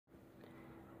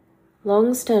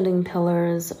Long-standing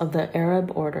pillars of the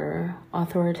Arab order,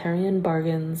 authoritarian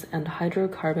bargains and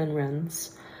hydrocarbon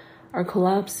rents, are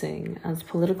collapsing as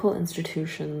political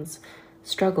institutions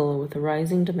struggle with the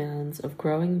rising demands of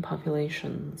growing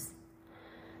populations.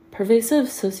 Pervasive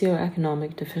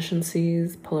socioeconomic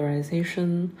deficiencies,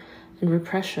 polarization, and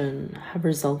repression have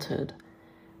resulted,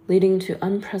 leading to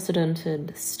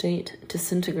unprecedented state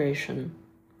disintegration,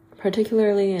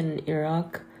 particularly in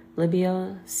Iraq,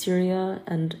 Libya, Syria,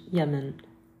 and Yemen.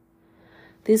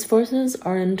 These forces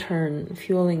are in turn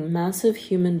fueling massive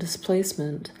human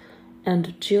displacement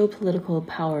and geopolitical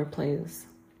power plays.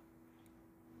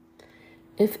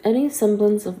 If any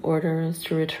semblance of order is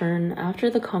to return after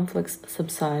the conflicts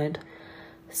subside,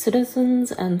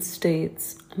 citizens and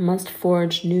states must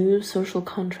forge new social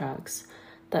contracts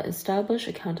that establish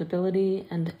accountability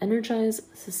and energize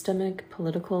systemic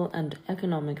political and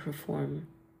economic reform.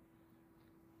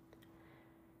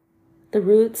 The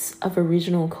roots of a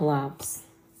regional collapse.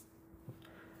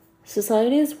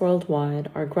 Societies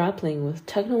worldwide are grappling with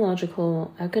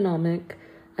technological, economic,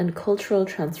 and cultural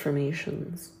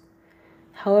transformations.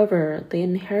 However, the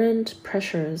inherent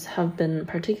pressures have been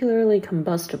particularly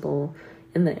combustible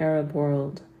in the Arab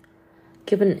world,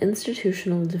 given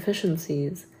institutional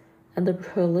deficiencies and the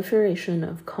proliferation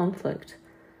of conflict,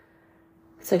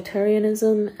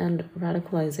 sectarianism, and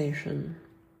radicalization.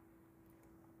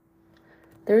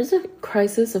 There is a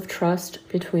crisis of trust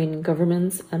between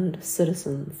governments and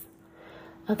citizens.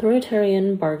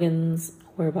 Authoritarian bargains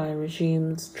whereby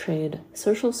regimes trade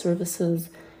social services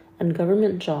and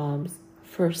government jobs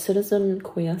for citizen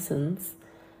quiescence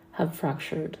have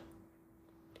fractured.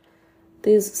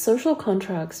 These social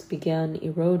contracts began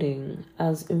eroding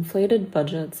as inflated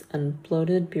budgets and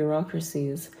bloated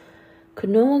bureaucracies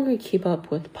could no longer keep up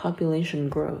with population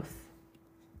growth.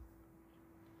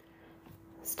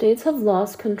 States have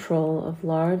lost control of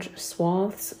large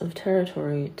swaths of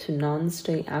territory to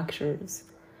non-state actors,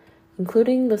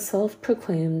 including the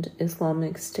self-proclaimed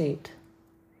Islamic State.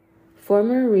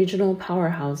 Former regional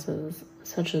powerhouses,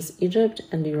 such as Egypt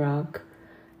and Iraq,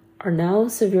 are now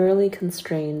severely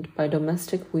constrained by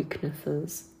domestic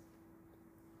weaknesses.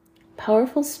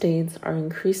 Powerful states are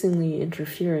increasingly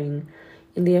interfering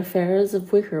in the affairs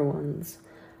of weaker ones,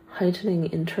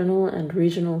 heightening internal and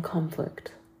regional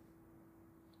conflict.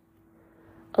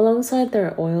 Alongside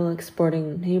their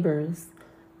oil-exporting neighbors,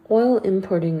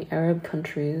 oil-importing Arab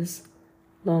countries,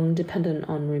 long dependent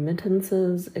on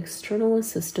remittances, external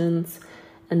assistance,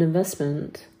 and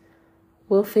investment,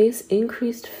 will face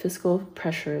increased fiscal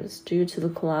pressures due to the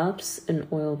collapse in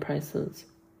oil prices.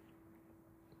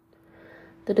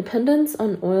 The dependence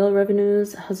on oil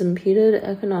revenues has impeded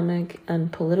economic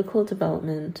and political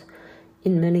development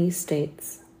in many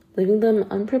states, leaving them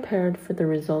unprepared for the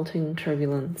resulting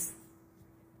turbulence.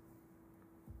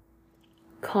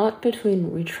 Caught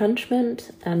between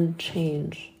retrenchment and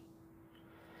change.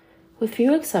 With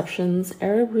few exceptions,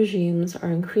 Arab regimes are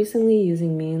increasingly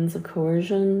using means of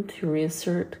coercion to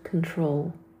reassert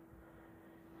control.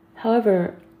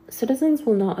 However, citizens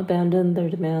will not abandon their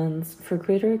demands for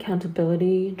greater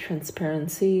accountability,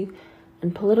 transparency,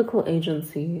 and political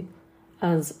agency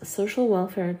as social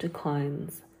welfare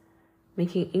declines,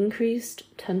 making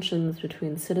increased tensions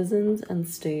between citizens and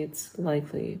states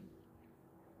likely.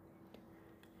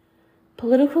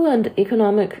 Political and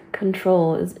economic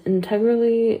control is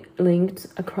integrally linked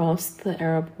across the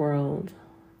Arab world,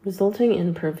 resulting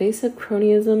in pervasive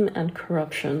cronyism and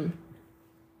corruption.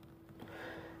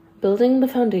 Building the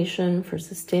foundation for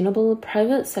sustainable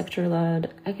private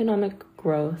sector-led economic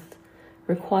growth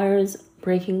requires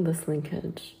breaking this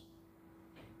linkage.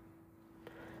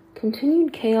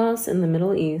 Continued chaos in the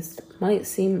Middle East might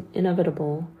seem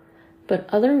inevitable, but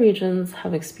other regions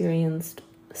have experienced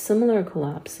similar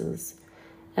collapses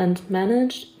and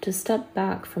managed to step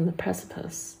back from the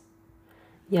precipice.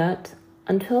 Yet,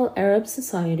 until Arab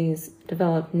societies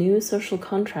develop new social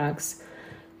contracts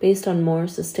based on more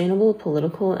sustainable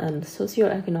political and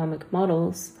socioeconomic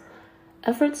models,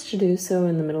 efforts to do so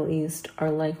in the Middle East are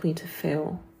likely to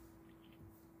fail.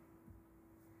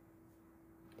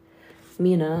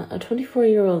 Mina, a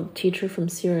 24-year-old teacher from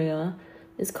Syria,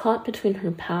 is caught between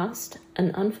her past,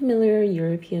 an unfamiliar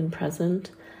European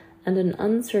present, and an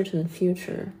uncertain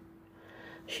future.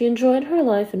 She enjoyed her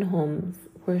life in Homs,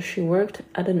 where she worked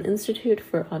at an institute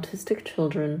for autistic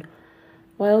children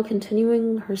while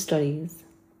continuing her studies.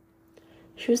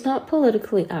 She was not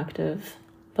politically active,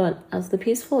 but as the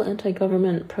peaceful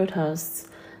anti-government protests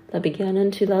that began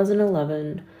in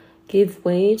 2011 gave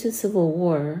way to civil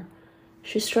war,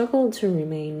 she struggled to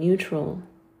remain neutral.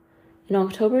 In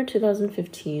October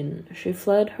 2015, she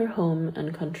fled her home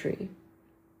and country.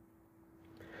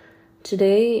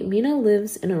 Today, Mina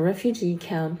lives in a refugee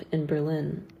camp in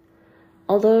Berlin.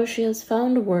 Although she has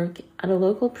found work at a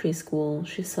local preschool,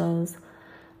 she says,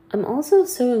 "I'm also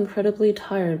so incredibly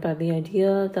tired by the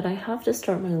idea that I have to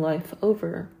start my life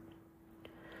over."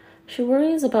 She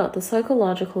worries about the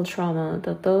psychological trauma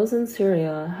that those in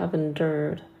Syria have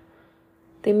endured.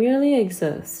 They merely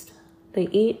exist. They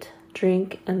eat,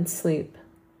 drink, and sleep.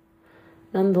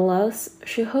 Nonetheless,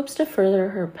 she hopes to further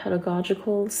her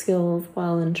pedagogical skills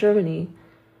while in Germany,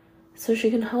 so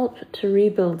she can help to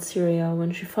rebuild Syria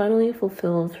when she finally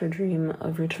fulfills her dream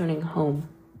of returning home.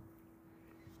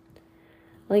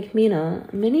 Like Mina,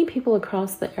 many people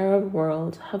across the Arab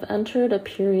world have entered a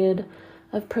period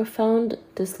of profound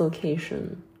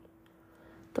dislocation.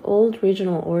 The old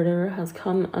regional order has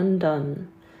come undone,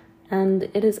 and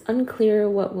it is unclear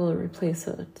what will replace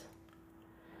it.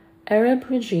 Arab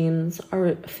regimes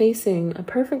are facing a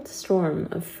perfect storm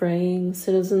of fraying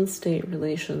citizen-state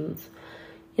relations,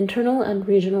 internal and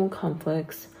regional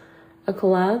conflicts, a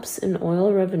collapse in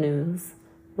oil revenues,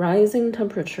 rising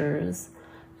temperatures,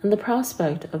 and the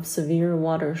prospect of severe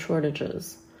water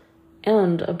shortages,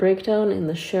 and a breakdown in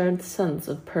the shared sense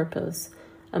of purpose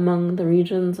among the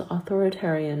region's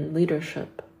authoritarian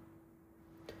leadership.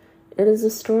 It is a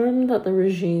storm that the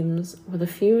regimes, with a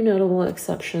few notable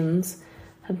exceptions,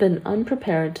 have been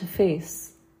unprepared to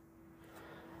face.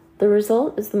 The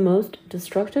result is the most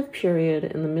destructive period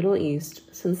in the Middle East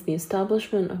since the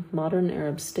establishment of modern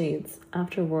Arab states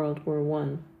after World War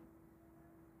I.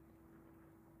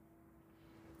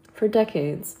 For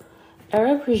decades,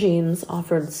 Arab regimes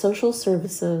offered social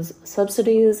services,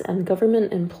 subsidies, and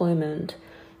government employment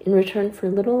in return for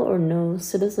little or no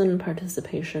citizen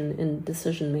participation in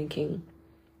decision-making.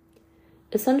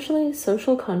 Essentially,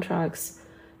 social contracts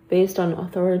based on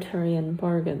authoritarian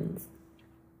bargains.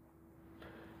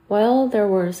 While there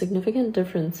were significant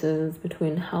differences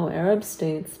between how Arab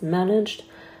states managed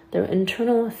their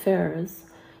internal affairs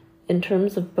in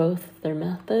terms of both their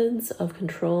methods of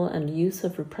control and use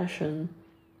of repression,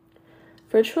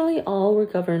 virtually all were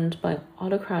governed by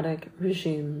autocratic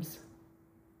regimes.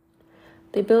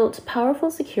 They built powerful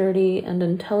security and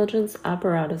intelligence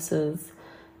apparatuses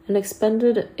and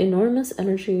expended enormous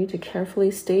energy to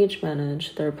carefully stage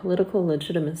manage their political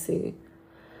legitimacy,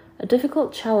 a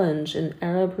difficult challenge in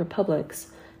Arab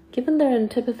republics given their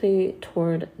antipathy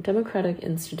toward democratic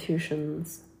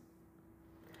institutions.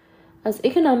 As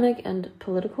economic and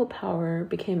political power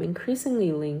became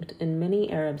increasingly linked in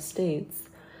many Arab states,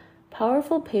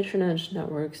 powerful patronage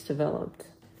networks developed.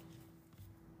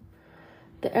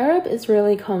 The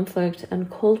Arab-Israeli conflict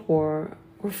and Cold War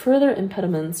were further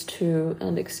impediments to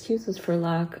and excuses for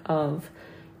lack of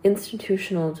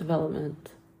institutional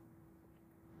development.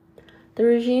 The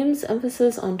regime's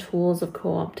emphasis on tools of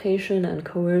co-optation and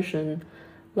coercion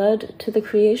led to the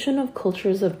creation of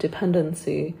cultures of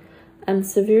dependency and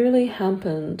severely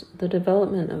hampered the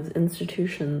development of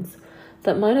institutions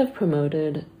that might have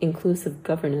promoted inclusive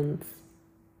governance.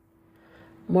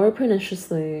 More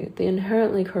perniciously, the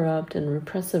inherently corrupt and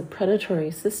repressive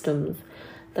predatory systems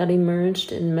that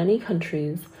emerged in many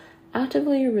countries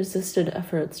actively resisted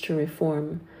efforts to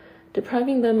reform,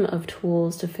 depriving them of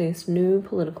tools to face new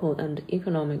political and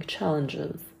economic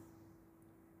challenges.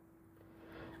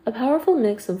 A powerful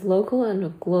mix of local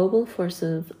and global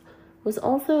forces was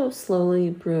also slowly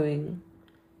brewing.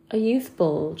 A youth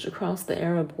bulge across the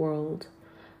Arab world,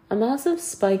 a massive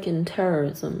spike in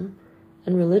terrorism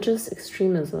and religious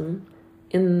extremism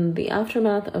in the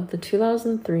aftermath of the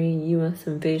 2003 U.S.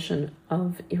 invasion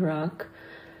of Iraq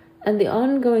and the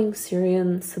ongoing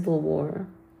Syrian civil war,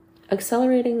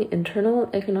 accelerating internal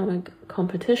economic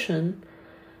competition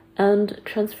and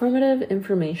transformative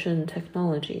information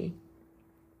technology.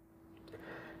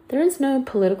 There is no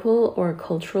political or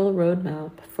cultural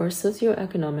roadmap for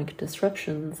socioeconomic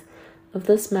disruptions of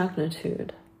this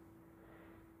magnitude.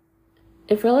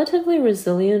 If relatively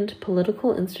resilient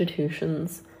political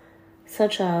institutions,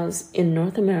 such as in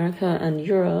North America and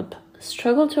Europe,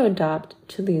 struggle to adapt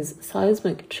to these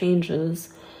seismic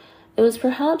changes, it was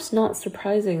perhaps not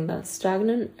surprising that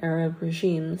stagnant Arab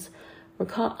regimes were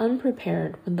caught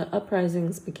unprepared when the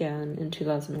uprisings began in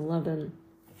 2011.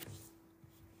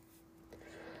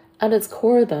 At its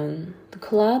core, then, the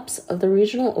collapse of the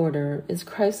regional order is a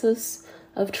crisis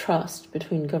of trust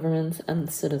between governments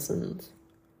and citizens.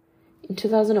 In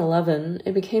 2011,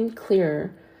 it became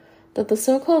clear that the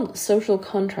so-called social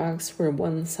contracts were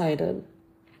one-sided,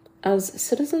 as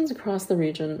citizens across the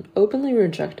region openly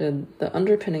rejected the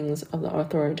underpinnings of the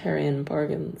authoritarian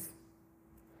bargains.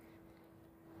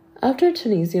 After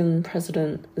Tunisian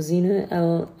President Zine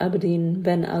El Abidine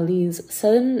Ben Ali's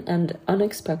sudden and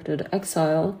unexpected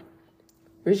exile,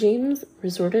 regimes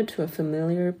resorted to a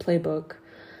familiar playbook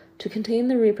to contain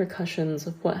the repercussions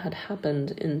of what had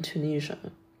happened in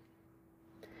Tunisia.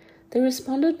 They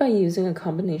responded by using a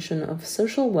combination of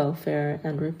social welfare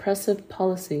and repressive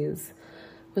policies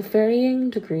with varying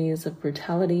degrees of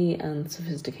brutality and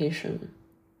sophistication.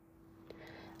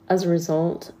 As a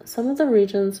result, some of the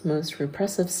region's most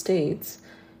repressive states,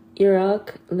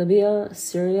 Iraq, Libya,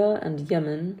 Syria, and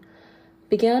Yemen,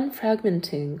 began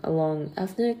fragmenting along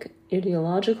ethnic,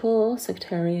 ideological,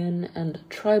 sectarian, and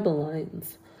tribal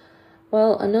lines,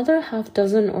 while another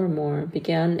half-dozen or more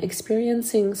began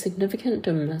experiencing significant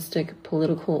domestic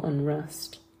political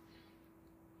unrest.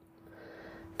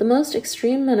 The most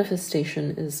extreme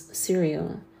manifestation is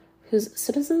Syria, whose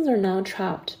citizens are now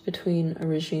trapped between a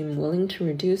regime willing to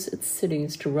reduce its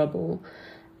cities to rubble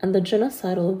and the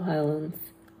genocidal violence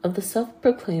of the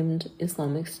self-proclaimed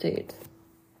Islamic State.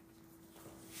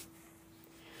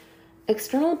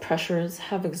 External pressures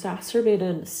have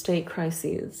exacerbated state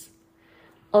crises.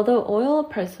 Although oil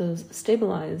prices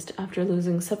stabilized after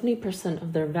losing 70%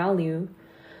 of their value,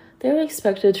 they are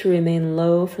expected to remain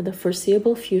low for the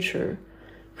foreseeable future,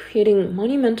 creating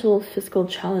monumental fiscal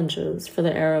challenges for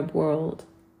the Arab world.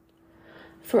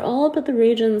 For all but the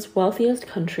region's wealthiest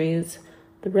countries,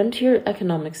 the rentier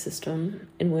economic system,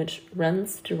 in which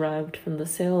rents derived from the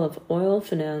sale of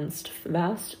oil-financed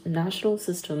vast national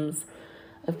systems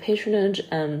of patronage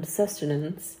and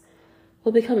sustenance,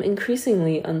 will become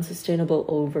increasingly unsustainable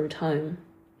over time.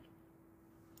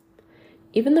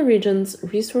 Even the region's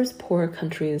resource-poor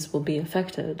countries will be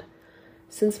affected,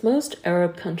 since most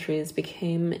Arab countries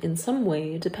became in some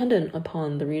way dependent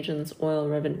upon the region's oil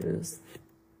revenues.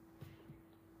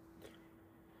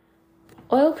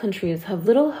 Oil countries have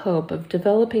little hope of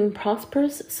developing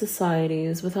prosperous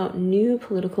societies without new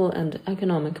political and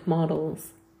economic models.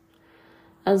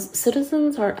 As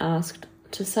citizens are asked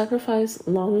to sacrifice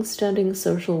long-standing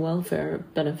social welfare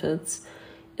benefits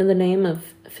in the name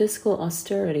of fiscal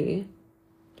austerity,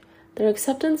 their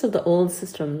acceptance of the old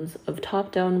systems of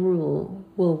top-down rule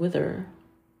will wither.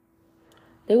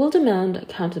 They will demand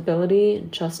accountability,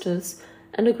 justice,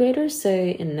 and a greater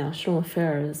say in national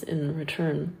affairs in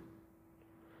return.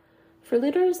 For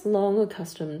leaders long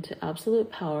accustomed to absolute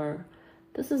power,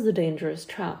 this is a dangerous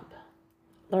trap,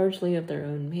 largely of their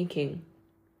own making.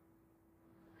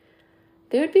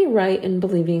 They would be right in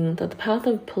believing that the path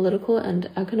of political and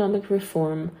economic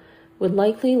reform would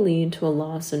likely lead to a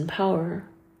loss in power.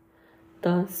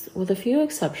 Thus, with a few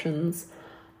exceptions,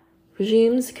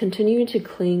 regimes continue to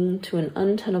cling to an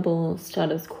untenable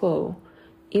status quo,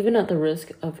 even at the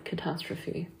risk of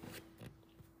catastrophe.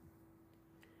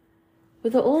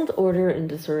 With the old order in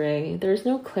disarray, there is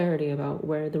no clarity about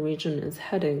where the region is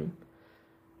heading.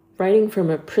 Writing from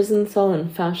a prison cell in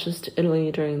fascist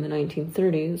Italy during the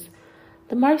 1930s,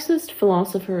 the Marxist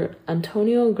philosopher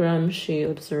Antonio Gramsci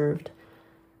observed,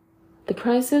 "The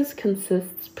crisis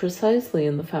consists precisely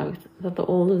in the fact that the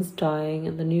old is dying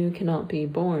and the new cannot be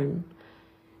born.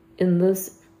 In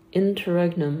this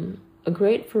interregnum, a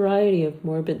great variety of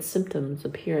morbid symptoms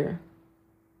appear."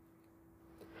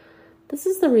 This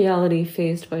is the reality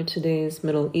faced by today's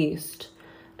Middle East,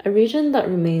 a region that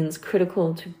remains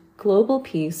critical to global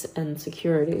peace and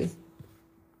security.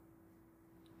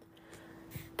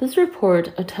 This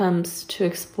report attempts to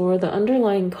explore the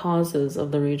underlying causes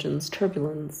of the region's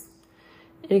turbulence.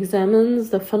 It examines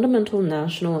the fundamental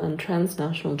national and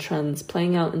transnational trends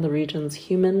playing out in the region's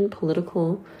human,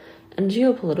 political, and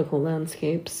geopolitical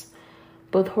landscapes,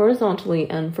 both horizontally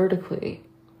and vertically,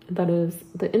 that is,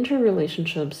 the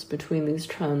interrelationships between these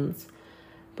trends,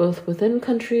 both within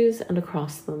countries and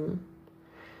across them.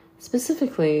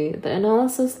 Specifically, the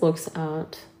analysis looks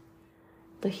at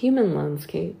the human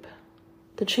landscape,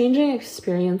 the changing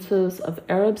experiences of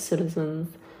Arab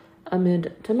citizens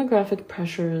amid demographic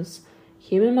pressures,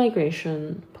 human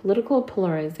migration, political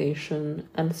polarization,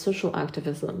 and social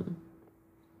activism.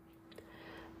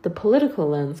 The political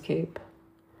landscape,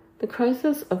 the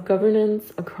crisis of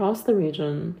governance across the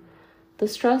region, the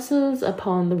stresses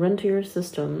upon the rentier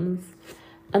systems,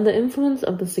 and the influence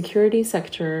of the security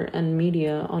sector and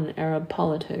media on Arab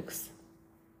politics.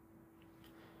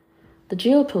 The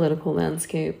geopolitical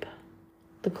landscape,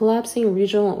 the collapsing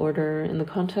regional order in the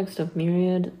context of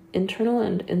myriad internal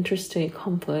and interstate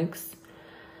conflicts,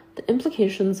 the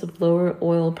implications of lower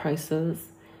oil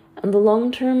prices, and the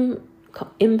long-term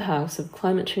impacts of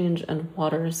climate change and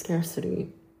water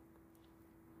scarcity.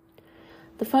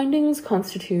 The findings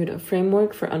constitute a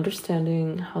framework for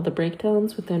understanding how the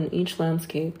breakdowns within each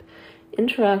landscape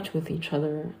interact with each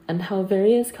other and how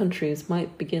various countries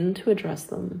might begin to address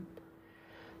them.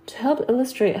 To help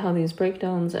illustrate how these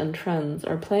breakdowns and trends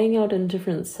are playing out in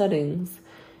different settings,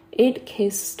 8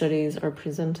 case studies are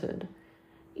presented: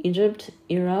 Egypt,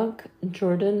 Iraq,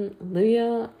 Jordan,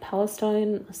 Libya,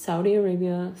 Palestine, Saudi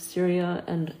Arabia, Syria,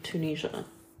 and Tunisia.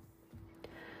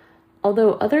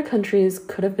 Although other countries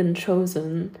could have been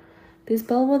chosen, these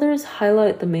bellwethers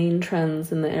highlight the main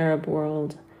trends in the Arab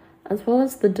world, as well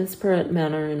as the disparate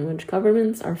manner in which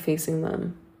governments are facing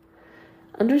them.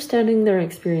 Understanding their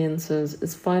experiences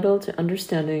is vital to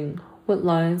understanding what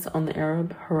lies on the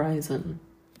Arab horizon.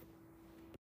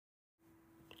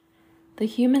 The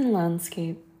human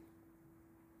landscape.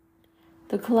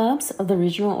 The collapse of the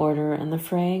regional order and the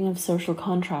fraying of social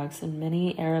contracts in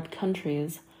many Arab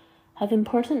countries have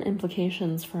important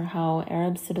implications for how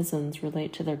Arab citizens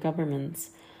relate to their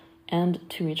governments and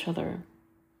to each other.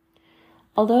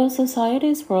 Although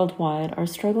societies worldwide are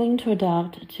struggling to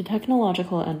adapt to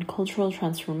technological and cultural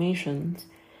transformations,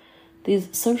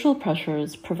 these social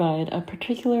pressures provide a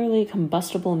particularly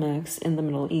combustible mix in the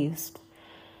Middle East,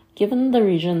 given the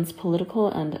region's political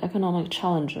and economic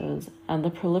challenges and the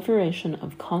proliferation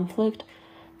of conflict,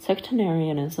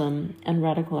 sectarianism, and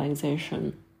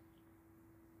radicalization.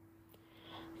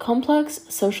 Complex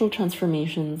social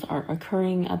transformations are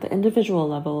occurring at the individual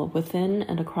level within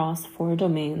and across 4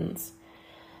 domains: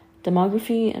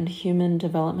 demography and human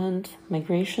development,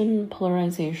 migration,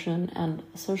 polarization, and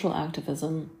social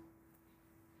activism.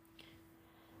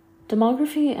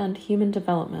 Demography and human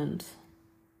development.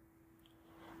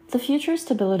 The future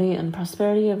stability and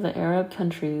prosperity of the Arab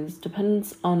countries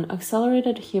depends on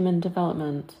accelerated human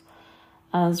development,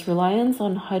 as reliance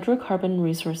on hydrocarbon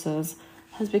resources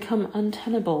has become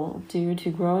untenable due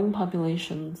to growing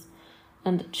populations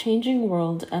and changing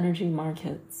world energy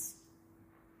markets.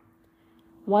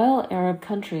 While Arab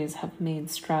countries have made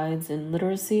strides in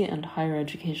literacy and higher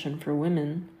education for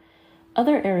women,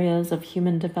 other areas of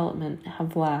human development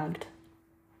have lagged,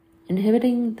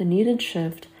 inhibiting the needed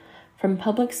shift from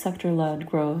public sector-led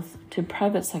growth to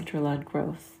private sector-led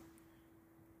growth.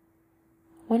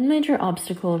 One major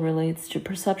obstacle relates to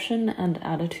perception and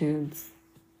attitudes.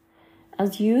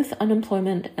 As youth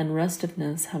unemployment and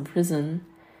restiveness have risen,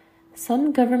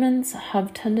 some governments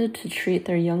have tended to treat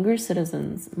their younger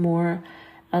citizens more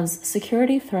as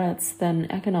security threats than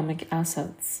economic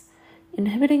assets,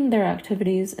 inhibiting their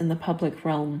activities in the public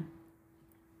realm.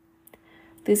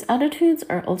 These attitudes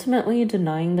are ultimately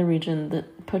denying the region the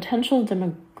potential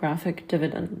demographic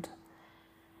dividend: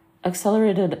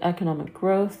 accelerated economic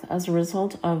growth as a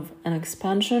result of an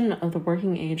expansion of the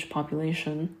working age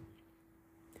population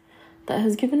that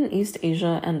has given East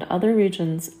Asia and other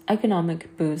regions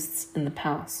economic boosts in the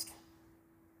past.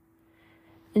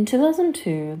 In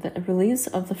 2002, the release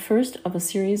of the first of a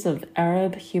series of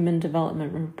Arab human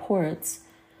development reports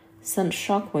sent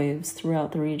shockwaves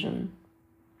throughout the region.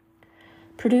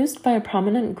 Produced by a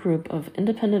prominent group of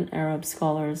independent Arab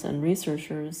scholars and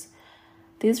researchers,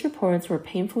 these reports were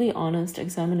painfully honest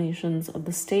examinations of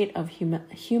the state of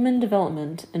human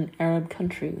development in Arab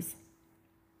countries.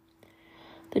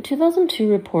 The 2002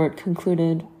 report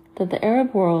concluded that the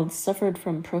Arab world suffered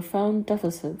from profound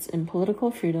deficits in political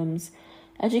freedoms,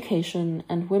 education,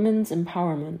 and women's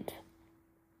empowerment.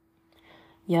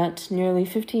 Yet, nearly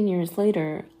 15 years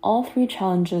later, all 3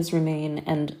 challenges remain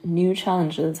and new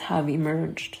challenges have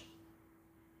emerged.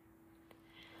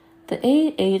 The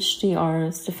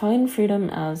AHDRs define freedom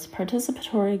as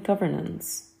participatory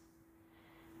governance.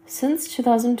 Since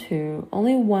 2002,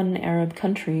 only one Arab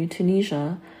country,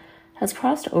 Tunisia, has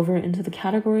crossed over into the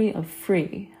category of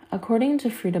free, according to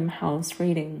Freedom House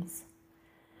ratings.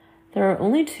 There are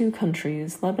only 2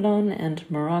 countries, Lebanon and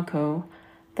Morocco,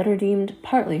 that are deemed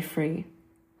partly free.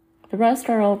 The rest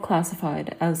are all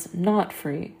classified as not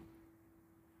free.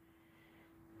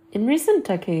 In recent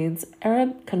decades,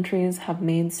 Arab countries have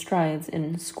made strides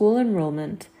in school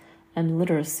enrollment and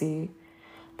literacy,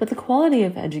 but the quality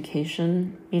of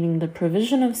education, meaning the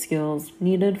provision of skills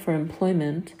needed for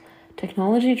employment,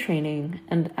 technology training,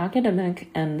 and academic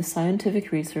and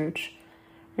scientific research,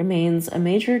 remains a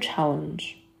major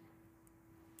challenge.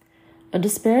 A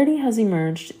disparity has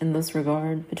emerged in this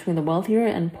regard between the wealthier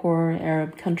and poorer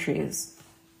Arab countries.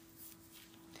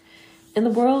 In the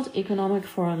World Economic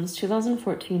Forum's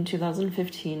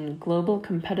 2014-2015 Global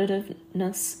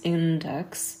Competitiveness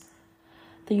Index,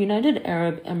 the United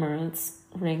Arab Emirates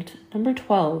ranked number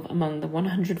 12 among the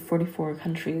 144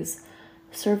 countries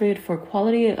surveyed for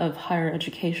quality of higher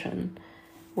education,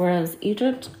 whereas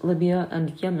Egypt, Libya,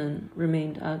 and Yemen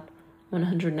remained at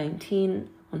 119,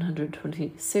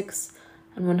 126,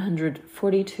 and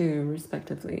 142,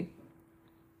 respectively.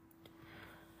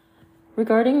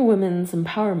 Regarding women's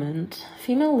empowerment,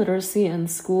 female literacy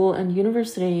and school and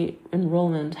university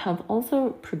enrollment have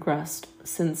also progressed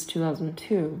since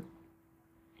 2002.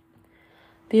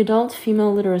 The adult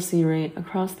female literacy rate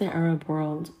across the Arab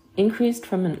world increased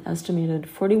from an estimated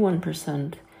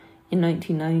 41% in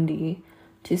 1990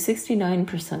 to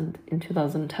 69% in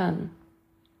 2010.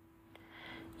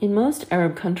 In most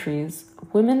Arab countries,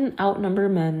 women outnumber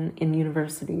men in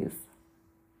universities.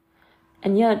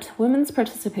 And yet, women's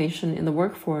participation in the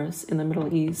workforce in the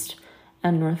Middle East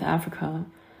and North Africa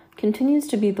continues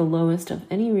to be the lowest of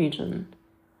any region,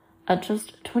 at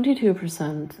just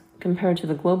 22% compared to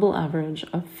the global average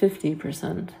of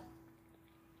 50%.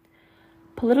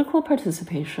 Political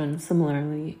participation,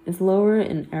 similarly, is lower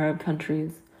in Arab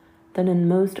countries than in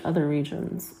most other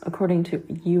regions, according to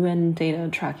UN data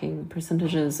tracking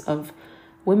percentages of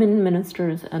women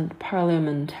ministers and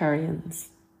parliamentarians.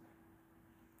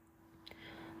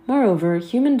 Moreover,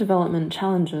 human development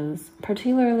challenges,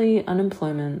 particularly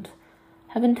unemployment,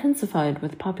 have intensified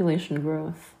with population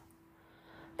growth.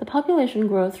 The population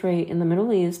growth rate in the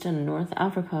Middle East and North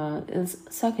Africa is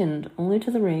second only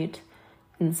to the rate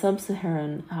in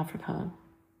sub-Saharan Africa.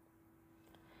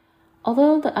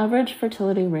 Although the average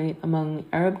fertility rate among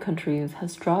Arab countries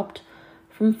has dropped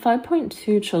from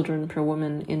 5.2 children per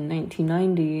woman in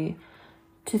 1990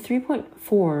 to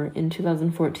 3.4 in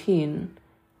 2014,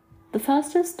 the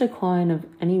fastest decline of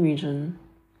any region,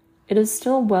 it is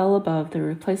still well above the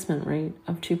replacement rate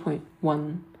of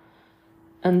 2.1,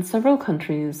 and several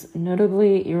countries,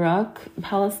 notably Iraq,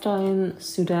 Palestine,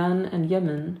 Sudan, and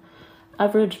Yemen,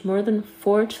 average more than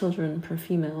 4 children per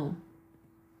female.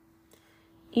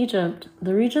 Egypt,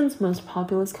 the region's most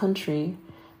populous country,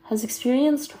 has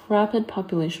experienced rapid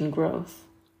population growth.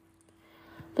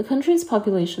 The country's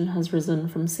population has risen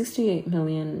from 68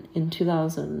 million in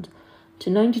 2000 to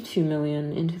 92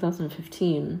 million in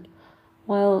 2015,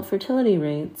 while fertility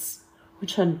rates,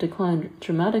 which had declined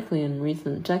dramatically in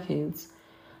recent decades,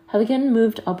 have again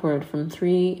moved upward from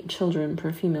 3 children per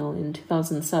female in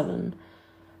 2007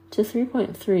 to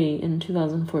 3.3 in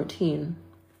 2014.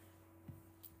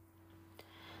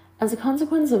 As a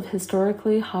consequence of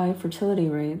historically high fertility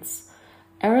rates,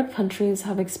 Arab countries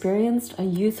have experienced a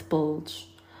youth bulge,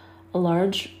 a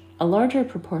larger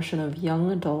proportion of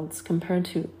young adults compared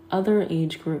to other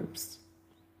age groups.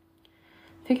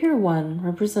 Figure 1,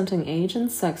 representing age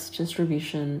and sex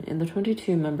distribution in the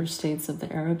 22 member states of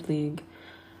the Arab League,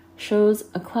 shows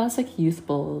a classic youth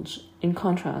bulge in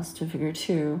contrast to Figure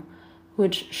 2,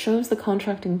 which shows the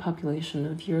contracting population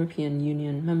of European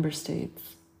Union member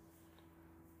states.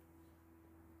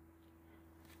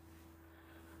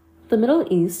 The Middle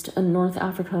East and North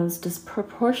Africa's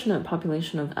disproportionate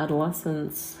population of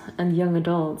adolescents and young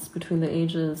adults between the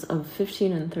ages of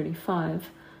 15 and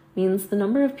 35 means the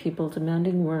number of people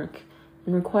demanding work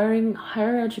and requiring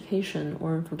higher education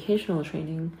or vocational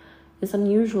training is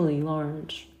unusually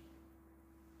large.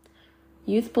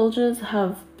 Youth bulges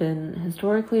have been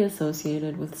historically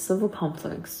associated with civil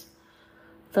conflicts,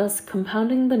 thus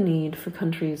compounding the need for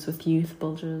countries with youth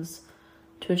bulges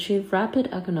to achieve rapid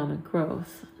economic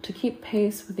growth to keep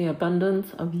pace with the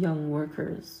abundance of young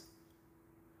workers.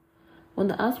 When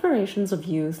the aspirations of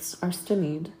youths are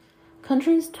stymied,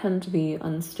 countries tend to be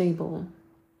unstable.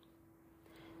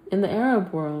 In the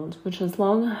Arab world, which has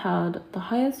long had the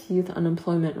highest youth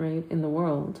unemployment rate in the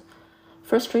world,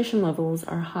 frustration levels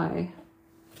are high.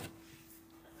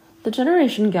 The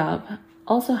generation gap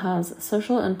also has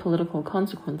social and political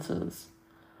consequences.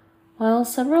 While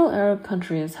several Arab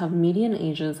countries have median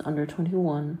ages under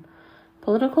 21,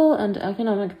 political and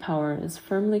economic power is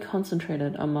firmly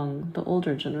concentrated among the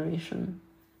older generation.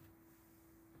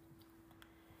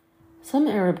 Some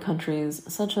Arab countries,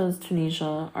 such as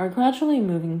Tunisia, are gradually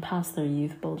moving past their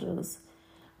youth bulges,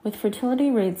 with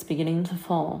fertility rates beginning to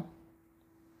fall.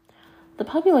 The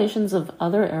populations of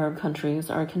other Arab countries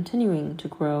are continuing to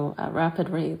grow at rapid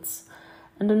rates,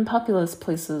 and in populous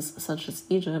places such as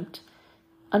Egypt,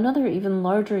 another even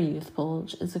larger youth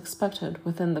bulge is expected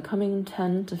within the coming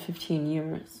 10 to 15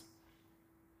 years.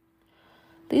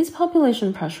 These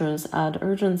population pressures add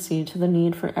urgency to the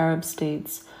need for Arab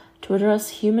states to address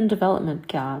human development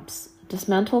gaps,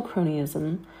 dismantle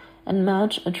cronyism, and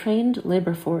match a trained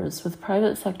labor force with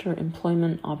private sector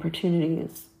employment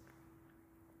opportunities.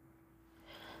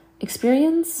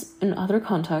 Experience in other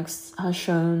contexts has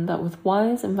shown that with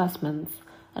wise investments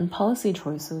and policy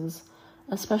choices,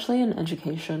 especially in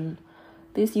education,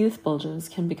 these youth bulges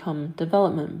can become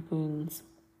development boons.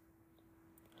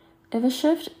 If a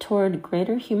shift toward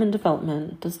greater human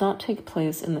development does not take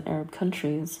place in the Arab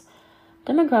countries,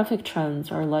 demographic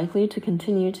trends are likely to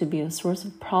continue to be a source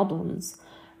of problems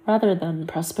rather than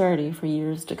prosperity for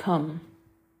years to come.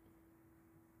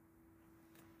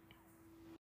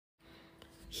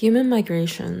 Human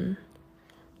migration.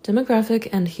 Demographic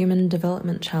and human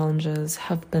development challenges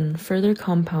have been further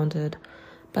compounded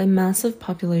by massive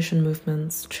population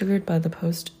movements triggered by the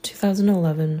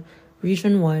post-2011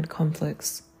 region-wide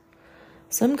conflicts.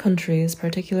 Some countries,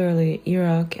 particularly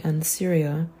Iraq and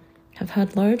Syria, have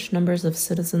had large numbers of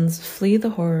citizens flee the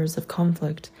horrors of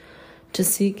conflict to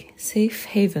seek safe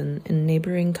haven in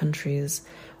neighboring countries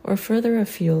or further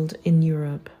afield in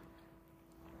Europe.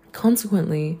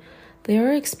 Consequently, they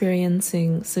are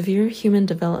experiencing severe human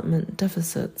development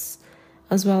deficits,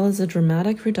 as well as a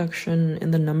dramatic reduction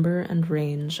in the number and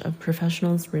range of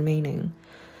professionals remaining,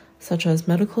 such as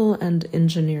medical and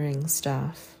engineering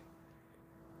staff.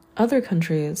 Other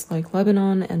countries, like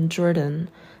Lebanon and Jordan,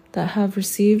 that have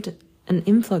received an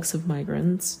influx of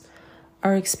migrants,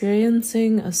 are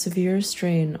experiencing a severe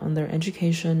strain on their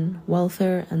education,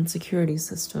 welfare, and security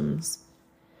systems.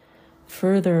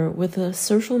 Further, with the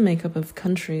social makeup of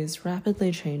countries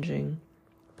rapidly changing,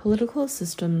 political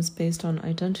systems based on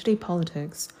identity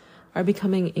politics are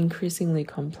becoming increasingly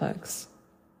complex.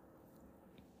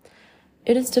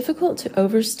 It is difficult to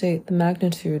overstate the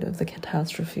magnitude of the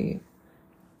catastrophe.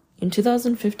 In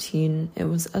 2015, it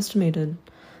was estimated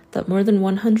that more than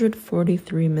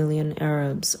 143 million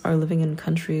Arabs are living in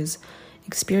countries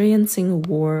experiencing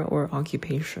war or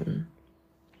occupation,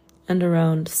 and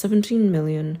around 17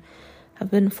 million have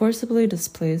been forcibly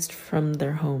displaced from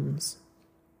their homes.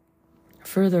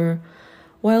 Further,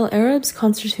 while Arabs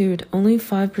constitute only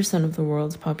 5% of the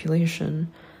world's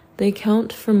population, they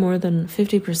account for more than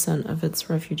 50% of its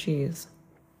refugees.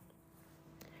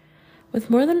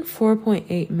 With more than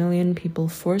 4.8 million people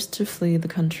forced to flee the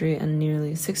country and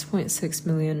nearly 6.6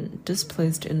 million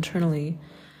displaced internally,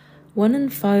 1 in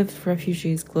 5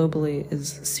 refugees globally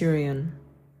is Syrian.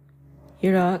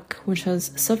 Iraq, which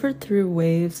has suffered through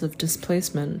waves of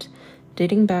displacement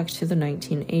dating back to the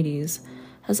 1980s,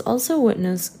 has also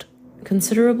witnessed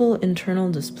considerable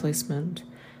internal displacement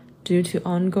due to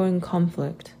ongoing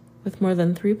conflict, with more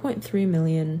than 3.3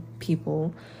 million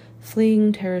people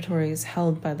fleeing territories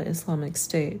held by the Islamic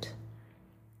State.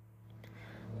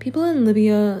 People in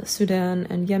Libya, Sudan,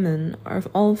 and Yemen are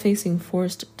all facing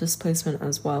forced displacement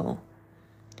as well.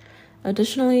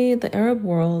 Additionally, the Arab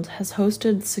world has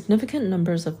hosted significant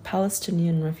numbers of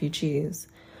Palestinian refugees,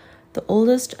 the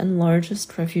oldest and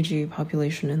largest refugee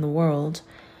population in the world,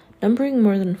 numbering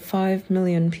more than 5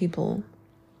 million people,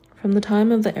 from the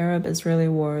time of the Arab-Israeli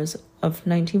Wars of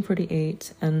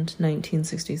 1948 and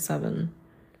 1967.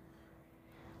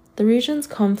 The region's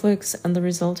conflicts and the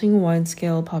resulting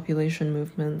wide-scale population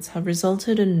movements have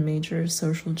resulted in major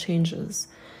social changes,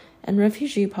 and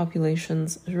refugee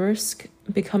populations risk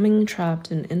becoming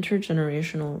trapped in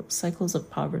intergenerational cycles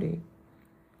of poverty.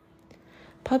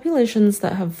 Populations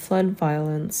that have fled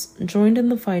violence, joined in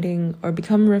the fighting, or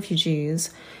become refugees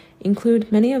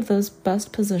include many of those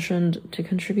best positioned to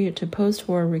contribute to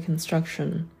post-war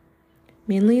reconstruction,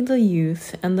 mainly the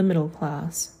youth and the middle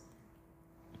class.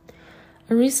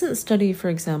 A recent study, for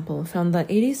example, found that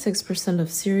 86% of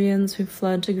Syrians who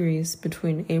fled to Greece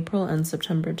between April and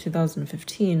September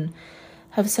 2015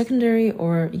 have secondary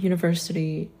or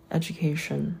university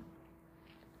education.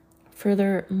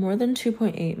 Further, more than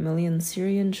 2.8 million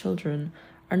Syrian children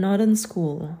are not in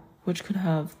school, which could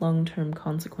have long-term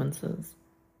consequences.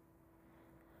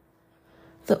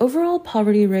 The overall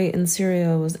poverty rate in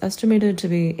Syria was estimated to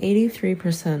be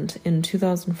 83% in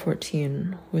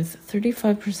 2014, with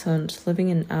 35% living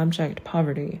in abject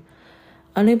poverty,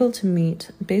 unable to meet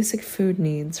basic food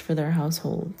needs for their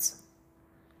households.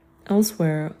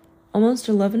 Elsewhere, almost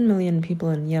 11 million people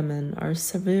in Yemen are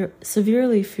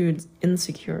severely food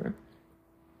insecure.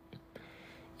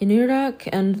 In Iraq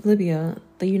and Libya,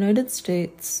 the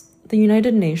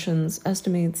United Nations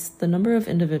estimates the number of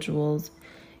individuals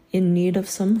in need of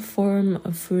some form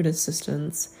of food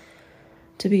assistance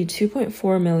to be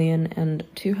 2.4 million and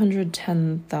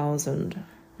 210,000,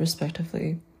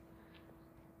 respectively.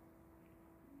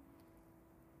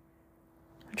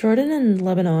 Jordan and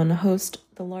Lebanon host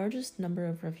the largest number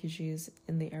of refugees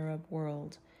in the Arab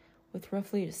world, with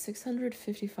roughly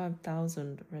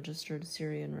 655,000 registered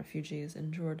Syrian refugees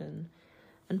in Jordan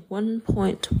and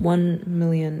 1.1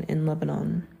 million in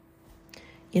Lebanon,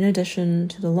 in addition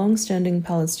to the long-standing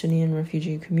Palestinian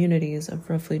refugee communities of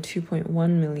roughly 2.1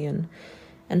 million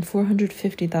and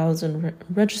 450,000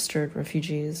 registered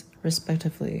refugees,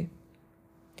 respectively.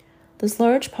 This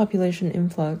large population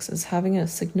influx is having a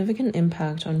significant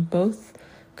impact on both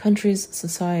countries'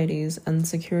 societies and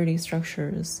security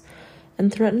structures,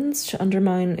 and threatens to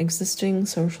undermine existing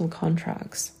social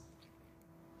contracts.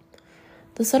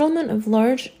 The settlement of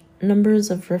large numbers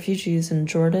of refugees in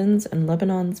Jordan's and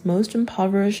Lebanon's most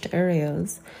impoverished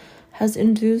areas has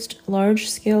induced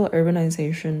large-scale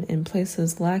urbanization in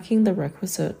places lacking the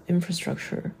requisite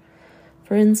infrastructure.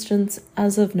 For instance,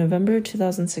 as of November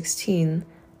 2016,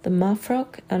 the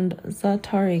Mafraq and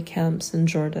Zatari camps in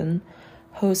Jordan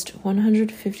host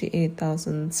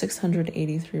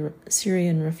 158,683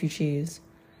 Syrian refugees,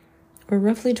 or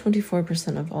roughly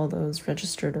 24% of all those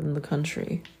registered in the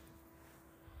country.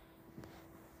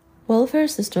 Welfare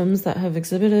systems that have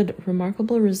exhibited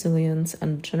remarkable resilience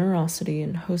and generosity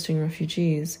in hosting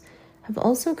refugees have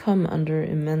also come under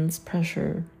immense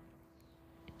pressure.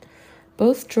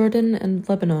 Both Jordan and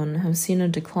Lebanon have seen a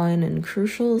decline in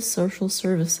crucial social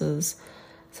services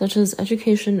such as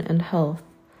education and health,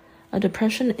 a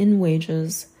depression in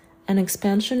wages, an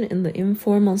expansion in the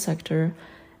informal sector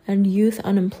and youth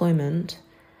unemployment,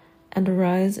 and a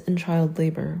rise in child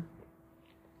labor.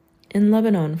 In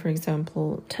Lebanon, for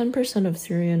example, 10% of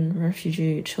Syrian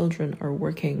refugee children are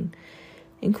working,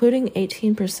 including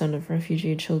 18% of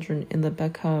refugee children in the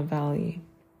Bekaa Valley.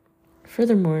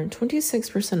 Furthermore,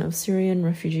 26% of Syrian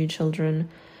refugee children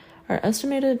are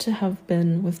estimated to have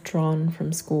been withdrawn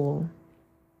from school.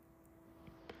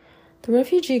 The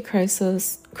refugee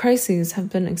crises have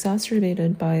been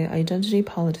exacerbated by identity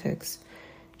politics,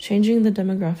 changing the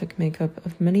demographic makeup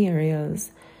of many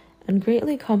areas and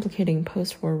greatly complicating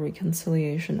post-war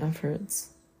reconciliation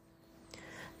efforts.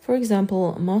 For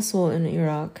example, Mosul in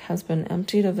Iraq has been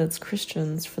emptied of its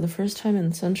Christians for the first time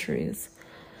in centuries,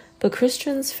 but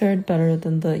Christians fared better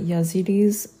than the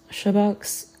Yazidis,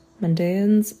 Shabaks,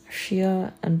 Mandaeans,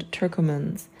 Shia, and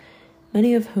Turkomans,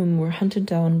 many of whom were hunted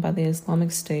down by the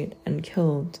Islamic State and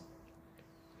killed.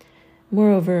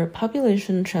 Moreover,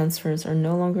 population transfers are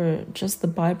no longer just the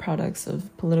byproducts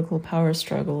of political power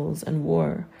struggles and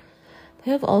war. They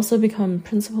have also become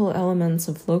principal elements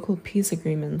of local peace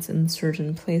agreements in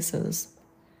certain places.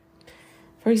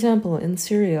 For example, in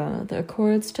Syria, the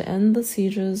accords to end the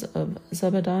sieges of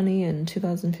Zabadani in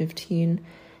 2015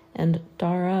 and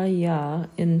Daraya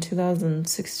in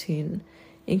 2016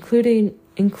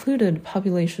 included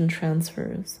population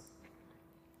transfers.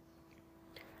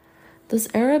 This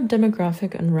Arab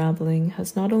demographic unraveling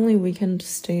has not only weakened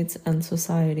states and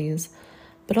societies,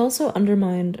 but also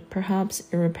undermined, perhaps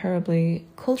irreparably,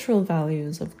 cultural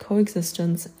values of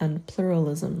coexistence and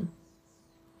pluralism.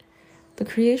 The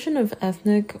creation of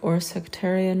ethnic or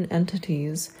sectarian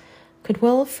entities could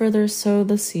well further sow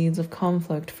the seeds of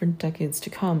conflict for decades to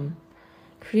come,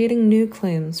 creating new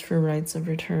claims for rights of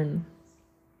return.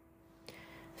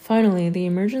 Finally, the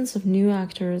emergence of new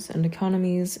actors and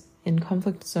economies in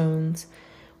conflict zones,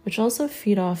 which also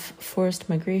feed off forced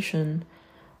migration,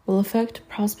 will affect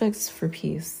prospects for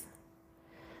peace.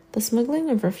 The smuggling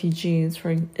of refugees,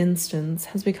 for instance,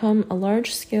 has become a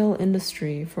large-scale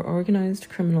industry for organized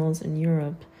criminals in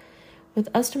Europe, with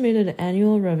estimated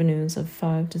annual revenues of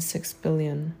 5 to 6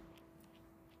 billion.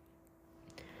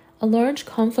 A large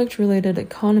conflict-related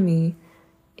economy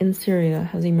in Syria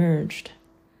has emerged,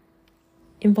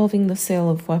 involving the sale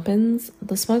of weapons,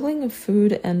 the smuggling of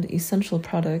food and essential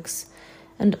products,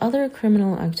 and other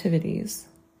criminal activities.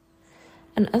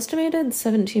 An estimated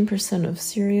 17% of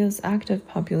Syria's active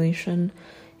population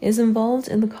is involved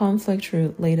in the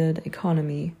conflict-related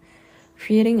economy,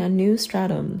 creating a new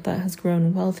stratum that has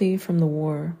grown wealthy from the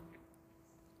war.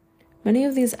 Many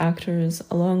of these actors,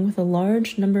 along with a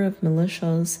large number of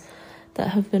militias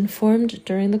that have been formed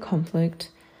during the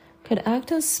conflict, could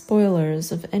act as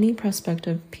spoilers of any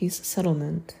prospective peace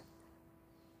settlement.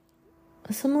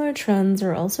 Similar trends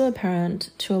are also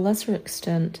apparent, to a lesser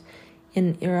extent,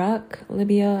 in Iraq,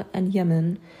 Libya, and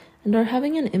Yemen, and are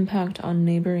having an impact on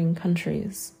neighboring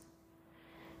countries.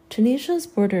 Tunisia's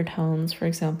border towns, for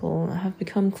example, have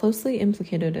become closely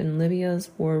implicated in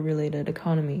Libya's war-related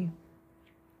economy.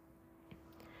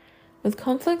 With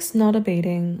conflicts not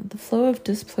abating, the flow of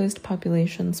displaced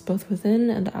populations both within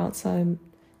and outside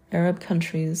Arab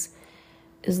countries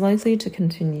is likely to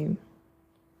continue.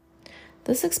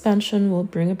 This expansion will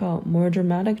bring about more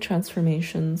dramatic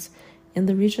transformations in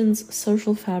the region's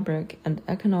social fabric and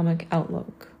economic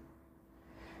outlook.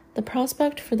 The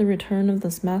prospect for the return of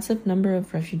this massive number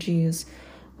of refugees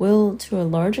will, to a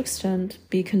large extent,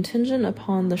 be contingent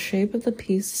upon the shape of the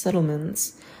peace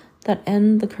settlements that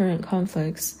end the current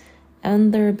conflicts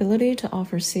and their ability to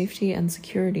offer safety and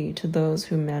security to those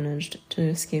who managed to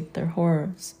escape their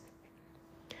horrors.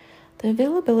 The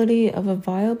availability of a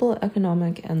viable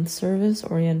economic and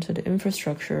service-oriented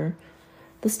infrastructure,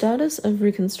 the status of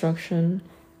reconstruction,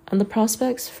 and the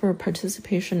prospects for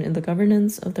participation in the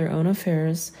governance of their own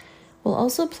affairs will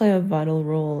also play a vital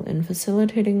role in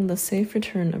facilitating the safe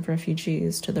return of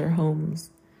refugees to their homes.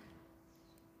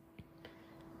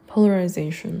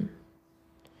 Polarization.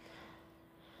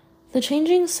 The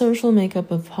changing social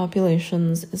makeup of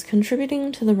populations is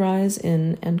contributing to the rise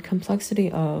in and complexity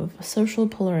of social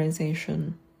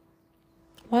polarization.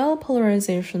 While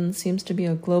polarization seems to be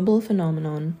a global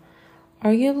phenomenon,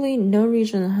 arguably no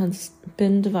region has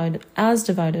been divided as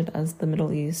the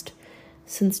Middle East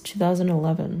since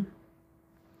 2011.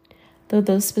 Though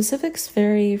the specifics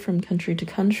vary from country to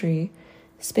country,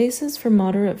 spaces for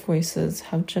moderate voices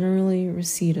have generally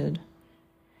receded.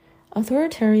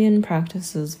 Authoritarian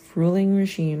practices of ruling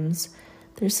regimes,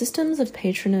 their systems of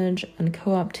patronage and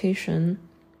co-optation,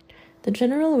 the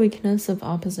general weakness of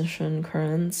opposition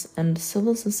currents and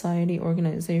civil society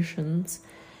organizations,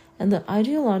 and the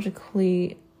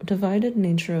ideologically divided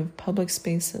nature of public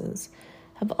spaces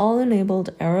have all enabled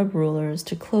Arab rulers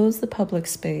to close the public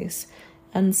space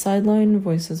and sideline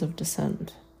voices of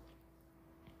dissent.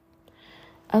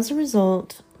 As a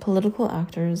result, political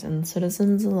actors and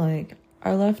citizens alike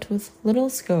are left with little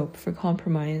scope for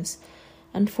compromise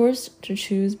and forced to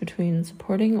choose between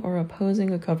supporting or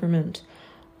opposing a government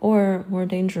or, more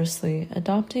dangerously,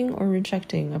 adopting or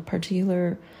rejecting a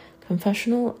particular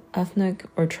confessional, ethnic,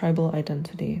 or tribal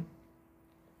identity.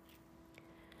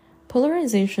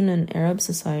 Polarization in Arab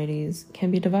societies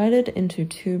can be divided into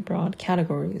two broad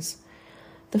categories.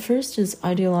 The first is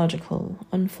ideological,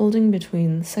 unfolding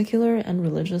between secular and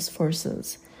religious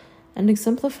forces, and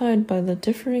exemplified by the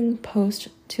differing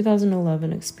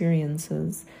post-2011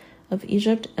 experiences of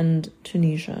Egypt and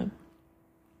Tunisia.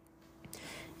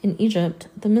 In Egypt,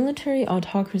 the military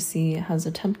autocracy has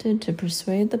attempted to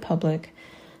persuade the public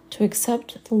to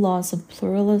accept the loss of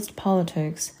pluralist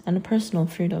politics and personal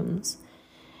freedoms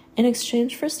in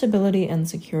exchange for stability and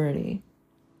security.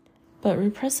 But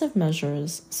repressive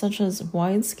measures, such as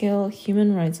wide-scale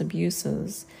human rights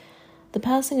abuses, the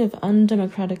passing of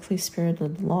undemocratically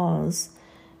spirited laws,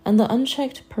 and the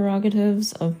unchecked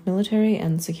prerogatives of military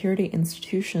and security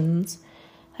institutions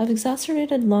have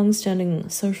exacerbated long-standing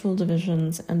social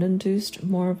divisions and induced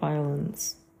more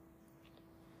violence.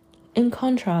 In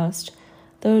contrast,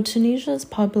 though Tunisia's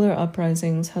popular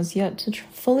uprisings has yet to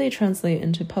fully translate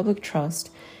into public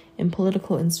trust in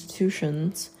political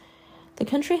institutions, the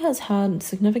country has had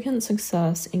significant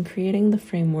success in creating the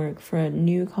framework for a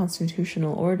new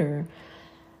constitutional order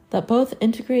that both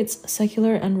integrates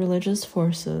secular and religious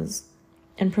forces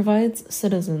and provides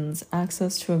citizens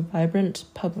access to a vibrant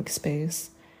public space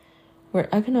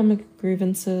where economic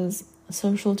grievances,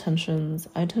 social tensions,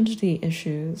 identity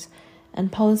issues,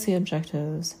 and policy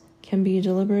objectives can be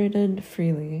deliberated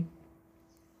freely.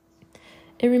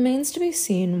 It remains to be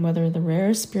seen whether the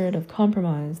rare spirit of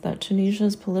compromise that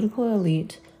Tunisia's political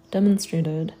elite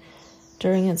demonstrated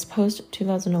during its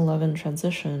post-2011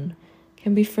 transition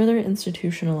can be further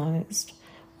institutionalized,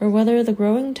 or whether the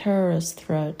growing terrorist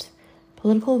threat,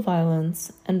 political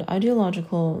violence, and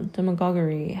ideological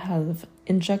demagoguery have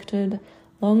injected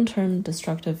long-term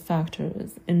destructive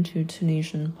factors into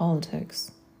Tunisian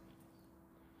politics.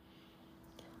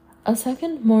 A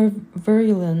second, more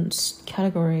virulent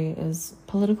category is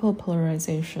political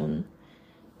polarization,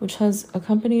 which has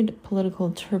accompanied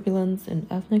political turbulence in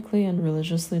ethnically and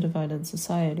religiously divided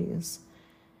societies.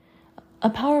 A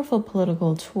powerful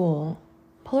political tool,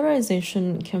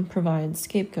 polarization can provide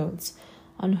scapegoats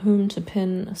on whom to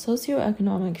pin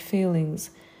socioeconomic failings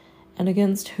and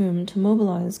against whom to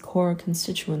mobilize core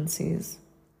constituencies.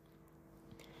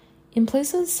 In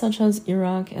places such as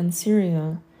Iraq and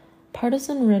Syria,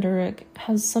 partisan rhetoric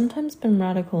has sometimes been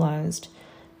radicalized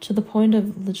to the point of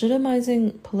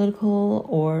legitimizing political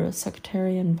or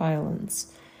sectarian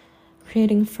violence,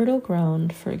 creating fertile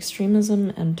ground for extremism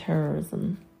and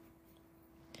terrorism.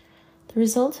 The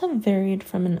results have varied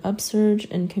from an upsurge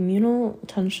in communal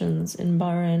tensions in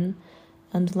Bahrain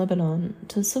and Lebanon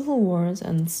to civil wars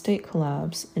and state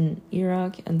collapse in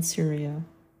Iraq and Syria.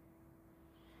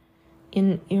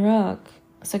 In Iraq,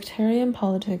 sectarian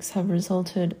politics have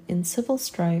resulted in civil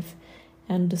strife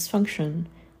and dysfunction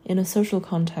in a social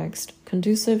context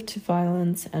conducive to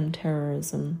violence and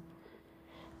terrorism.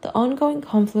 The ongoing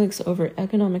conflicts over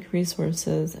economic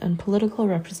resources and political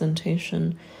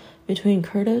representation between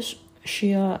Kurdish,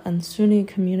 Shia, and Sunni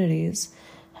communities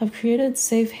have created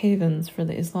safe havens for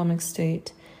the Islamic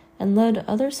State and led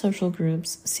other social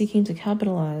groups seeking to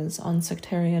capitalize on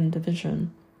sectarian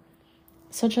division,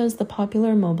 such as the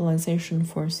Popular Mobilization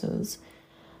Forces,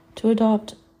 to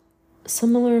adopt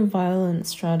similar violent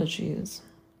strategies.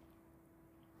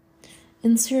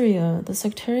 In Syria, the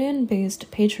sectarian-based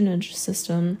patronage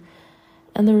system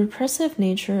and the repressive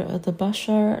nature of the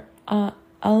Bashar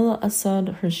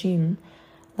al-Assad regime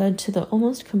led to the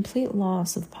almost complete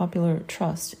loss of popular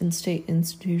trust in state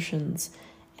institutions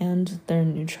and their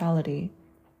neutrality.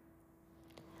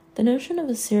 The notion of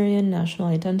a Syrian national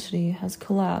identity has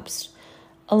collapsed,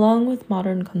 along with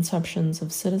modern conceptions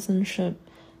of citizenship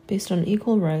based on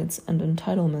equal rights and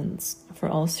entitlements for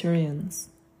all Syrians.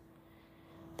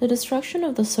 The destruction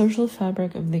of the social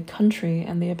fabric of the country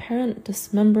and the apparent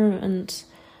dismemberment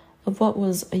of what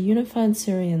was a unified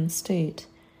Syrian state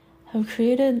have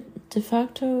created de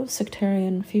facto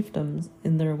sectarian fiefdoms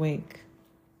in their wake.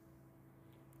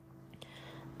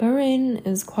 Bahrain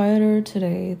is quieter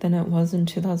today than it was in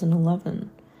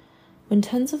 2011, when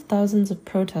tens of thousands of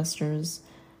protesters,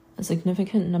 a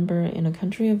significant number in a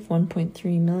country of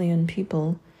 1.3 million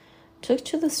people, took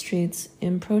to the streets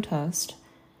in protest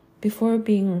before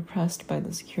being repressed by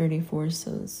the security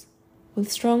forces,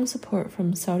 with strong support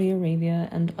from Saudi Arabia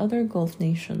and other Gulf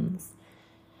nations.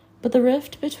 But the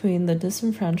rift between the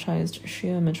disenfranchised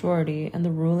Shia majority and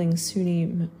the ruling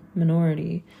Sunni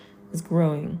minority is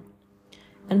growing,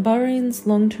 and Bahrain's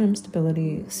long-term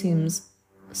stability seems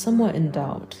somewhat in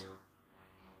doubt.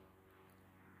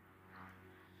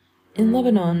 In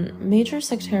Lebanon, major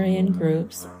sectarian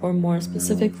groups, or more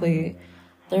specifically,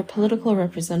 their political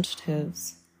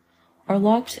representatives, are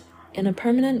locked in a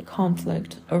permanent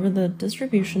conflict over the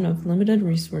distribution of limited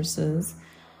resources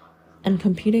and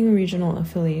competing regional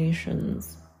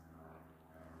affiliations.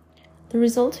 The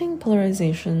resulting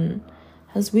polarization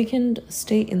has weakened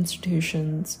state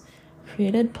institutions,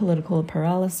 created political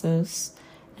paralysis,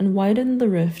 and widened the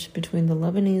rift between the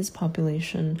Lebanese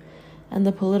population and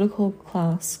the political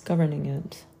class governing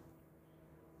it.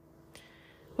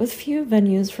 With few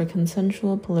venues for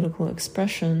consensual political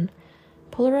expression,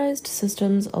 polarized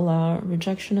systems allow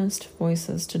rejectionist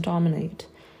voices to dominate,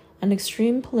 and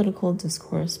extreme political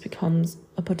discourse becomes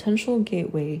a potential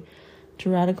gateway to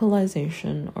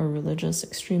radicalization or religious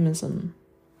extremism.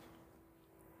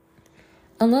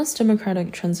 Unless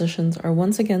democratic transitions are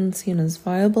once again seen as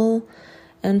viable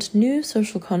and new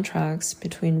social contracts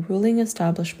between ruling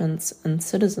establishments and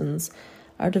citizens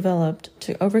are developed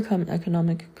to overcome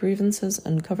economic grievances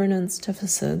and governance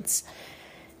deficits,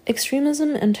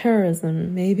 extremism and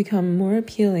terrorism may become more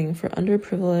appealing for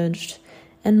underprivileged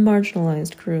and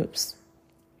marginalized groups.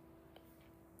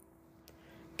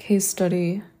 Case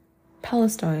study: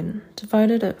 Palestine,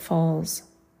 divided it falls.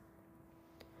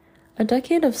 A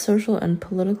decade of social and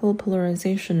political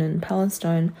polarization in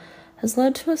Palestine has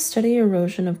led to a steady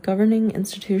erosion of governing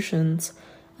institutions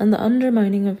and the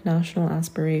undermining of national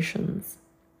aspirations.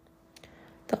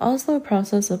 The Oslo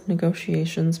process of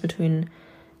negotiations between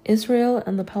Israel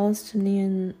and the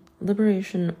Palestinian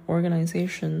Liberation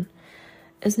Organization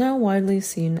is now widely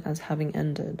seen as having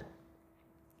ended.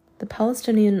 The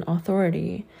Palestinian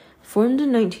Authority, formed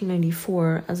in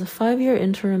 1994 as a 5-year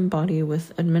interim body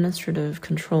with administrative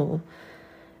control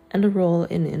and a role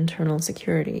in internal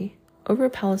security over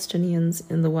Palestinians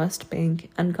in the West Bank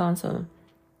and Gaza,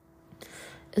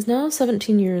 is now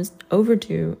 17 years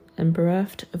overdue and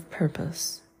bereft of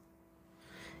purpose.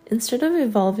 Instead of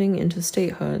evolving into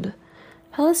statehood,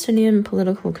 Palestinian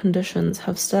political conditions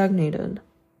have stagnated.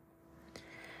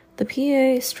 The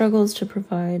PA struggles to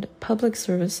provide public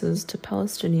services to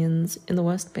Palestinians in the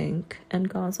West Bank and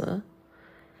Gaza.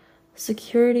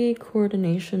 Security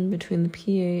coordination between the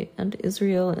PA and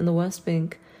Israel in the West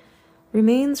Bank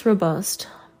remains robust,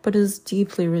 but is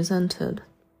deeply resented.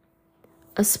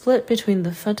 A split between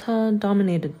the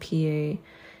Fatah-dominated PA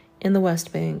in the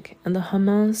West Bank and the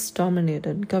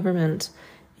Hamas-dominated government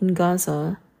in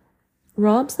Gaza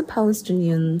robs the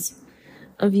Palestinians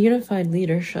of unified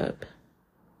leadership.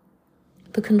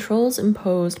 The controls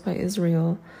imposed by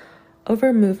Israel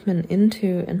over movement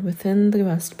into and within the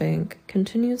West Bank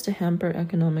continues to hamper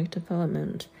economic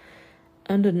development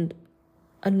and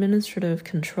administrative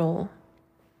control.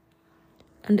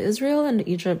 And Israel and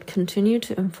Egypt continue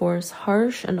to enforce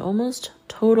harsh and almost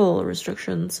total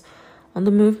restrictions on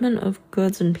the movement of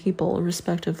goods and people,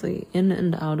 respectively, in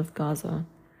and out of Gaza.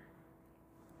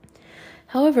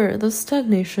 However, the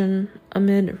stagnation,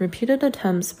 amid repeated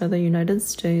attempts by the United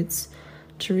States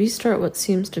to restart what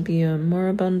seems to be a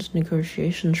moribund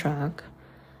negotiation track,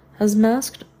 has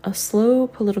masked a slow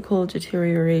political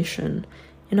deterioration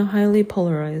in a highly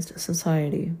polarized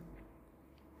society.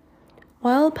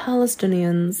 While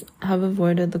Palestinians have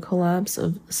avoided the collapse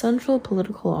of central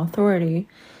political authority,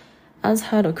 as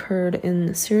had occurred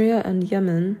in Syria and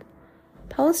Yemen,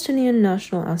 Palestinian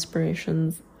national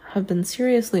aspirations have been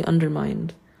seriously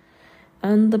undermined,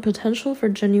 and the potential for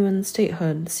genuine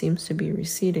statehood seems to be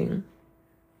receding.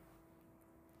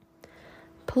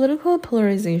 Political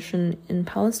polarization in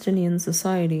Palestinian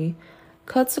society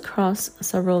cuts across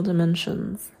several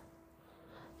dimensions.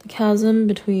 The chasm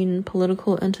between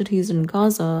political entities in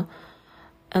Gaza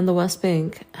and the West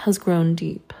Bank has grown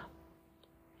deep.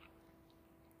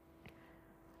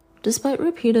 Despite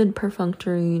repeated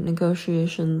perfunctory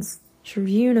negotiations to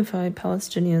reunify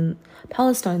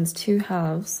Palestine's two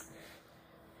halves,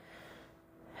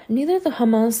 neither the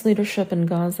Hamas leadership in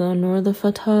Gaza nor the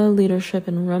Fatah leadership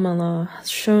in Ramallah has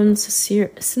shown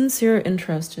sincere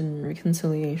interest in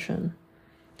reconciliation.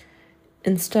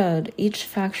 Instead, each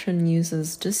faction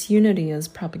uses disunity as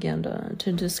propaganda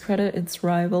to discredit its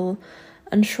rival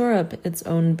and shore up its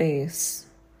own base.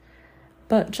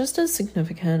 But just as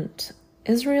significant,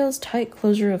 Israel's tight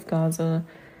closure of Gaza,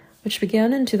 which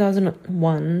began in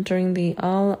 2001 during the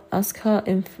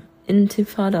Al-Aqsa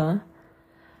Intifada,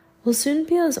 will soon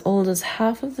be as old as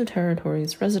half of the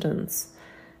territory's residents,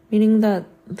 meaning that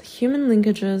the human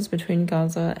linkages between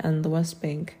Gaza and the West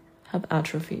Bank have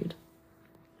atrophied.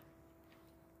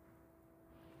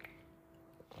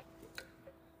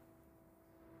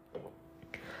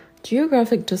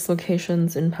 Geographic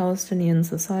dislocations in Palestinian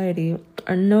society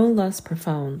are no less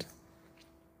profound.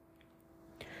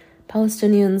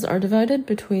 Palestinians are divided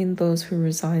between those who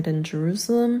reside in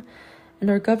Jerusalem and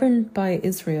are governed by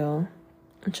Israel,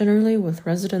 generally with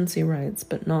residency rights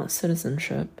but not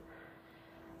citizenship,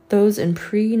 those in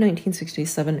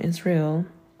pre-1967 Israel,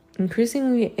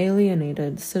 increasingly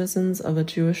alienated citizens of a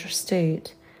Jewish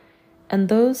state, and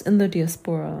those in the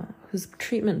diaspora whose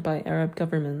treatment by Arab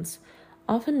governments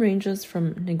often ranges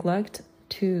from neglect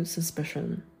to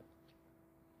suspicion.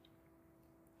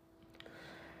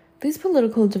 These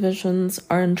political divisions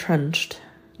are entrenched,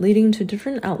 leading to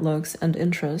different outlooks and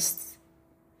interests.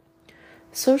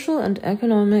 Social and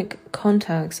economic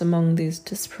contacts among these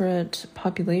disparate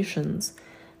populations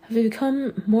have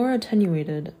become more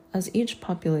attenuated as each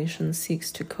population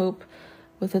seeks to cope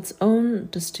with its own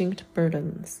distinct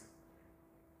burdens.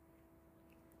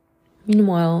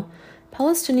 Meanwhile,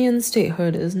 Palestinian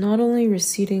statehood is not only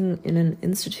receding in an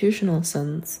institutional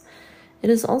sense, it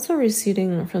is also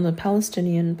receding from the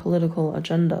Palestinian political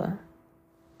agenda.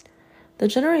 The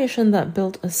generation that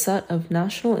built a set of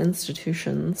national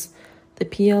institutions, the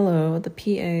PLO, the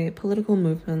PA, political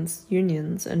movements,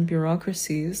 unions, and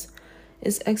bureaucracies,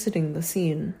 is exiting the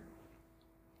scene.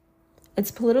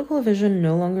 Its political vision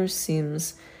no longer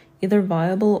seems either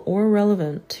viable or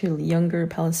relevant to younger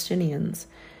Palestinians,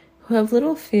 who have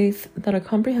little faith that a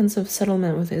comprehensive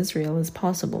settlement with Israel is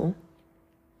possible.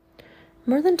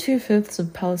 More than 2/5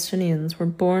 of Palestinians were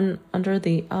born under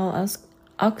the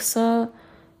Al-Aqsa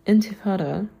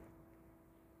Intifada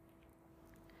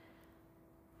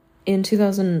in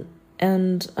 2000,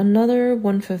 and another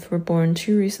 1/5 were born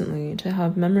too recently to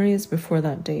have memories before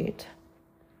that date.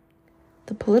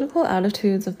 The political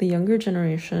attitudes of the younger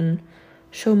generation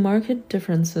show marked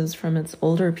differences from its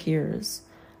older peers,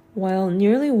 while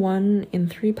nearly 1 in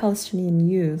 3 Palestinian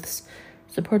youths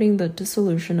supporting the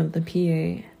dissolution of the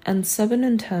PA, and 7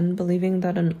 in 10 believing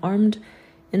that an armed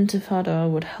intifada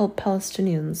would help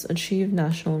Palestinians achieve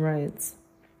national rights.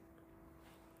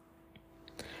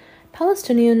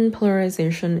 Palestinian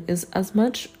polarization is as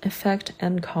much effect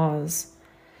and cause.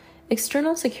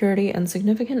 External security and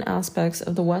significant aspects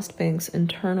of the West Bank's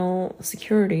internal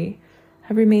security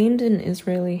have remained in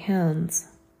Israeli hands,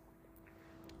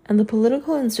 and the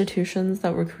political institutions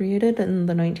that were created in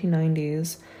the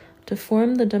 1990s to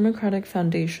form the democratic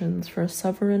foundations for a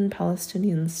sovereign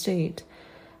Palestinian state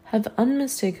have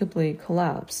unmistakably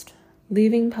collapsed,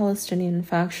 leaving Palestinian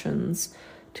factions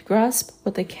to grasp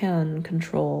what they can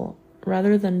control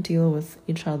rather than deal with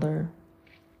each other.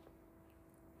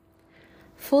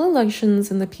 Full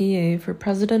elections in the PA for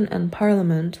president and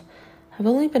parliament have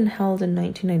only been held in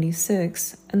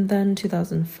 1996 and then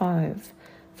 2005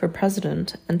 for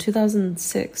president and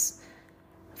 2006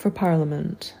 for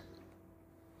parliament.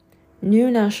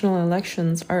 New national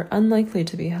elections are unlikely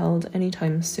to be held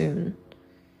anytime soon.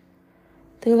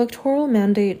 The electoral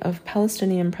mandate of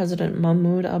Palestinian President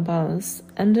Mahmoud Abbas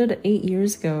ended 8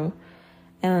 years ago,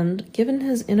 and given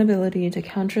his inability to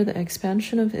counter the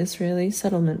expansion of Israeli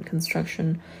settlement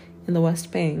construction in the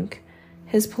West Bank,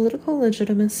 his political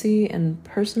legitimacy and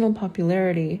personal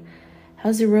popularity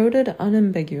has eroded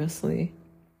unambiguously.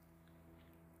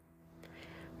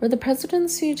 Were the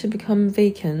presidency to become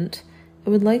vacant, it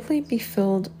would likely be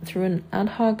filled through an ad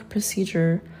hoc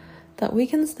procedure that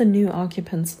weakens the new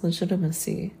occupant's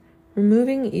legitimacy,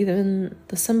 removing even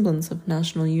the semblance of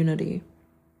national unity.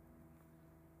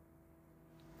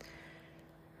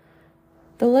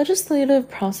 The legislative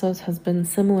process has been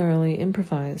similarly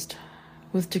improvised,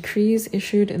 with decrees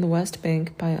issued in the West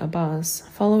Bank by Abbas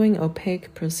following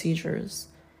opaque procedures,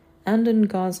 and in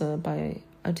Gaza by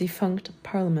a defunct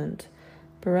parliament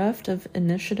bereft of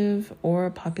initiative or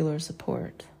popular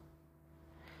support.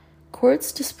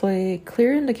 Courts display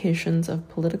clear indications of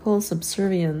political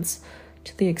subservience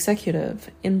to the executive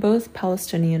in both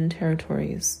Palestinian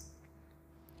territories.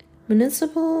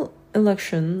 Municipal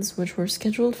elections, which were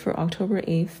scheduled for October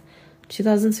 8th,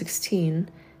 2016,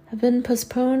 have been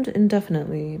postponed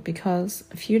indefinitely because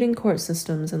feuding court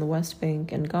systems in the West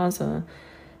Bank and Gaza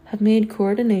have made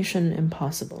coordination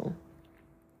impossible.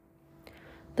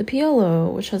 The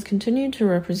PLO, which has continued to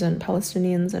represent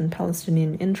Palestinians and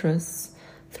Palestinian interests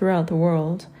throughout the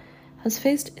world, has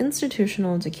faced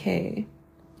institutional decay,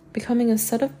 becoming a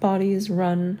set of bodies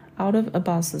run out of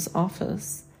Abbas's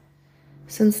office,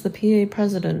 since the PA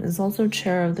president is also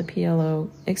chair of the PLO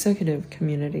executive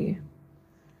community.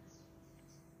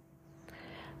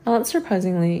 Not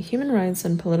surprisingly, human rights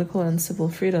and political and civil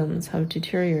freedoms have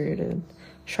deteriorated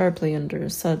sharply under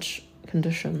such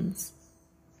conditions.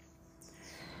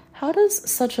 How does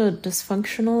such a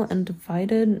dysfunctional and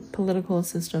divided political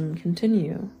system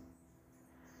continue?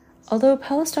 Although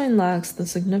Palestine lacks the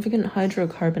significant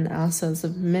hydrocarbon assets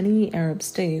of many Arab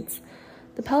states,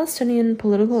 the Palestinian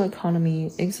political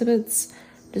economy exhibits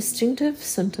distinctive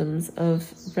symptoms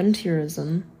of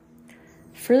rentierism,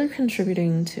 further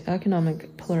contributing to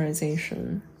economic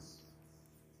polarization.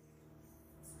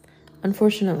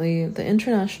 Unfortunately, the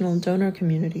international donor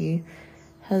community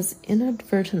has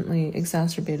inadvertently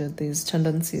exacerbated these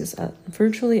tendencies at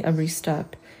virtually every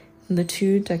step in the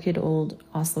 2-decade-old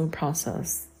Oslo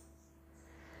process.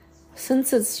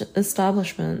 Since its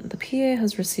establishment, the PA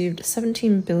has received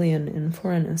 $17 billion in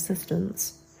foreign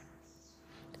assistance.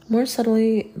 More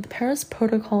subtly, the Paris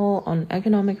Protocol on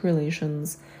Economic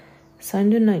Relations,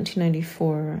 signed in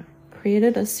 1994,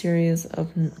 created a series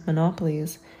of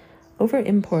monopolies over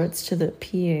imports to the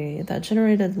PA that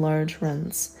generated large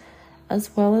rents,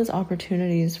 as well as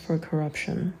opportunities for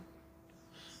corruption.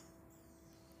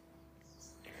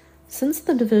 Since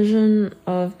the division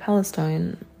of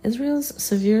Palestine, Israel's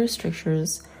severe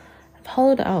strictures have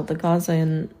hollowed out the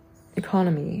Gazan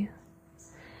economy.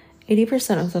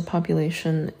 80% of the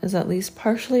population is at least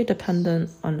partially dependent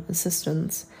on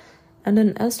assistance, and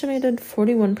an estimated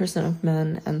 41% of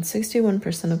men and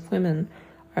 61% of women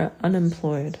are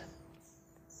unemployed.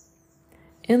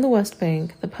 In the West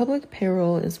Bank, the public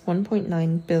payroll is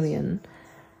 $1.9 billion,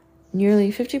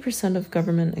 nearly 50% of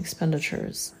government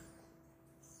expenditures.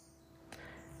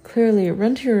 Clearly,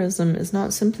 rentierism is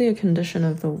not simply a condition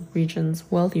of the region's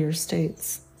wealthier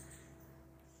states.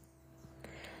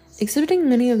 Exhibiting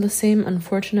many of the same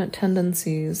unfortunate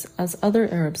tendencies as other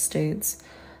Arab states,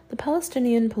 the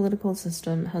Palestinian political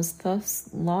system has thus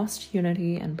lost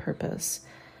unity and purpose,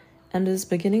 and is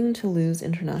beginning to lose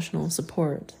international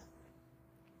support.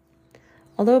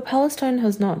 Although Palestine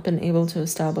has not been able to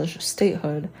establish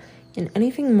statehood in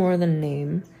anything more than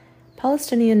name,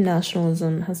 Palestinian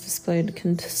nationalism has displayed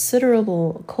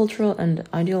considerable cultural and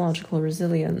ideological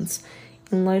resilience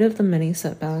in light of the many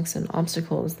setbacks and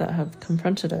obstacles that have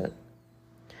confronted it.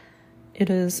 It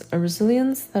is a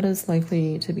resilience that is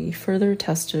likely to be further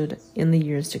tested in the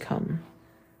years to come.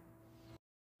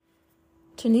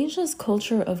 Tunisia's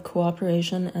culture of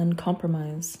cooperation and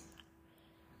compromise.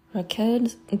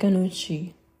 Raked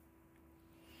Ghannouchi.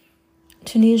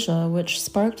 Tunisia, which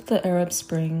sparked the Arab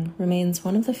Spring, remains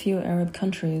one of the few Arab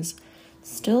countries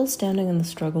still standing in the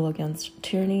struggle against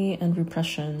tyranny and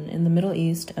repression in the Middle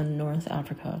East and North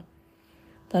Africa.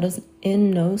 That is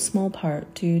in no small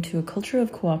part due to a culture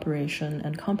of cooperation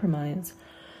and compromise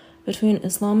between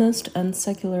Islamist and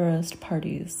secularist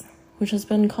parties, which has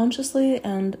been consciously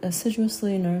and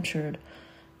assiduously nurtured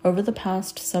over the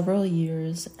past several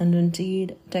years and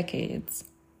indeed decades.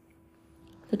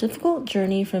 The difficult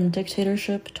journey from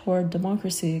dictatorship toward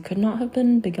democracy could not have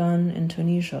been begun in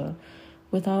Tunisia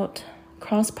without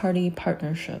cross-party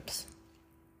partnerships.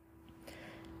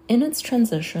 In its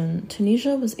transition,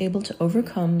 Tunisia was able to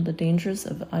overcome the dangers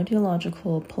of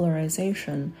ideological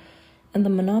polarization and the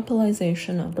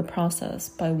monopolization of the process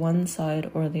by one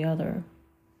side or the other.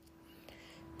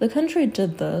 The country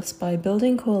did this by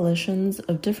building coalitions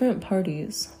of different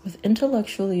parties with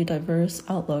intellectually diverse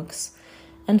outlooks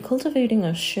and cultivating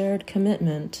a shared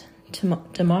commitment to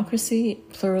democracy,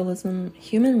 pluralism,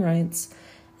 human rights,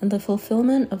 and the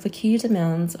fulfillment of the key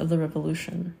demands of the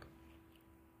revolution.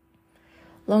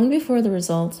 Long before the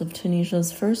results of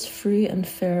Tunisia's first free and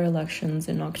fair elections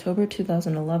in October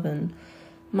 2011,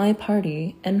 my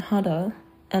party, Ennahda,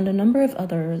 and a number of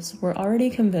others were already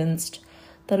convinced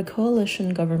that a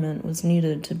coalition government was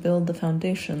needed to build the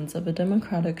foundations of a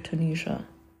democratic Tunisia.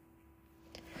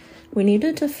 We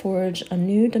needed to forge a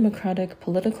new democratic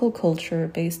political culture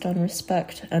based on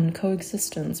respect and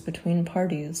coexistence between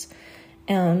parties,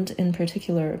 and, in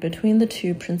particular, between the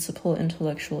two principal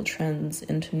intellectual trends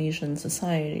in Tunisian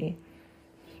society,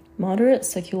 moderate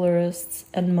secularists,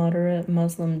 and moderate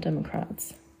Muslim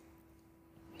Democrats.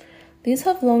 These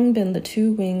have long been the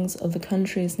two wings of the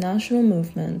country's national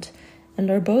movement and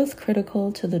are both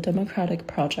critical to the democratic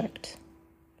project.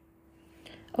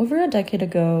 Over a decade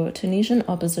ago, Tunisian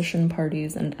opposition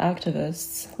parties and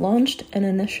activists launched an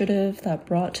initiative that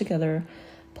brought together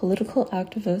political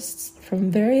activists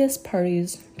from various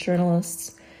parties,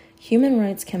 journalists, human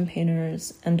rights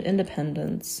campaigners, and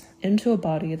independents into a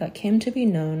body that came to be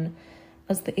known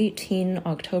as the 18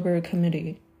 October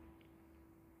Committee.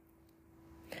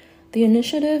 The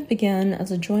initiative began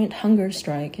as a joint hunger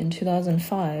strike in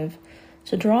 2005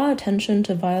 to draw attention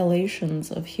to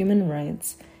violations of human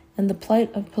rights and the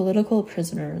plight of political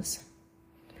prisoners.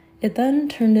 It then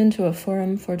turned into a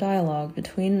forum for dialogue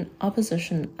between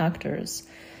opposition actors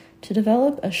to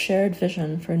develop a shared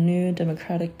vision for a new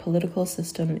democratic political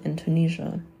system in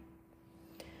Tunisia.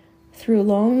 Through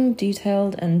long,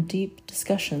 detailed, and deep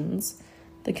discussions,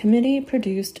 the committee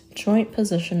produced joint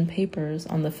position papers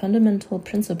on the fundamental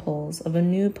principles of a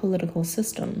new political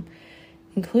system,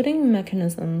 including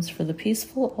mechanisms for the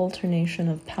peaceful alternation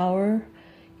of power,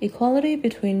 equality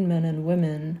between men and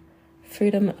women,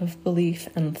 freedom of belief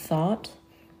and thought,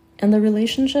 and the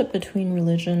relationship between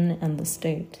religion and the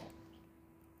state.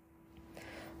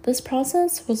 This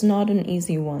process was not an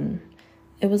easy one.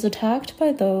 It was attacked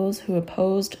by those who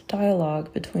opposed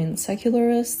dialogue between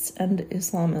secularists and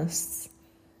Islamists.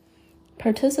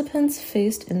 Participants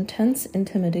faced intense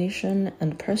intimidation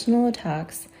and personal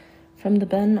attacks from the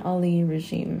Ben Ali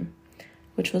regime,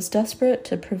 which was desperate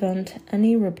to prevent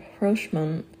any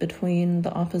rapprochement between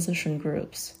the opposition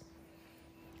groups.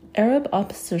 Arab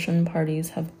opposition parties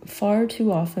have far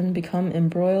too often become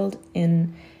embroiled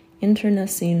in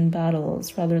internecine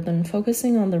battles rather than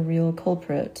focusing on the real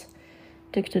culprit,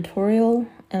 dictatorial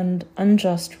and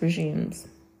unjust regimes.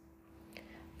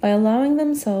 By allowing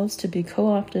themselves to be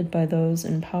co-opted by those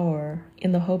in power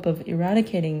in the hope of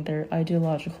eradicating their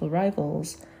ideological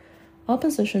rivals,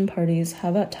 opposition parties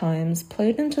have at times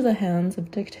played into the hands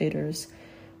of dictators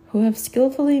who have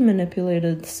skillfully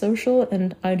manipulated social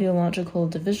and ideological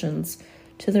divisions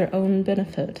to their own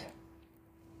benefit,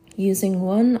 using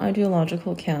one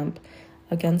ideological camp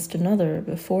against another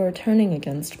before turning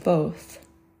against both.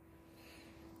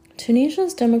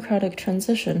 Tunisia's democratic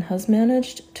transition has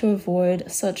managed to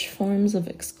avoid such forms of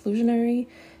exclusionary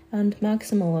and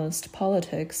maximalist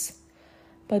politics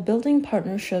by building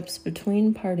partnerships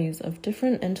between parties of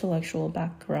different intellectual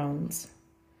backgrounds.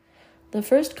 The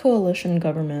first coalition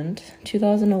government,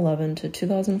 2011 to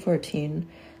 2014,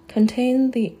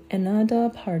 contained the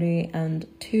Ennahda Party and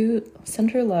two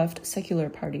center-left secular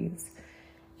parties,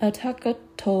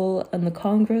 Atakatol and the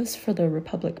Congress for the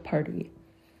Republic Party.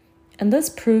 And this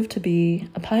proved to be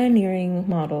a pioneering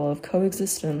model of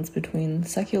coexistence between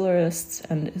secularists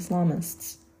and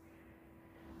Islamists.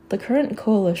 The current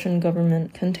coalition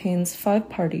government contains 5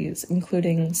 parties,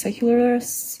 including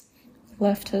secularists,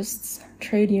 leftists,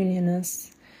 trade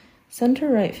unionists,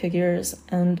 center-right figures,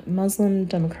 and Muslim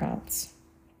Democrats.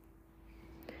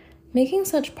 Making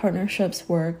such partnerships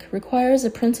work requires a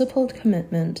principled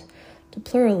commitment to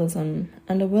pluralism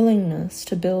and a willingness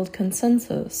to build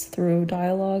consensus through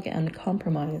dialogue and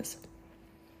compromise.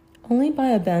 Only by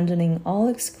abandoning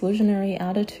all exclusionary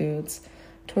attitudes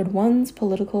toward one's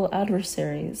political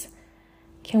adversaries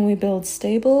can we build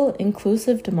stable,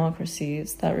 inclusive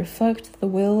democracies that reflect the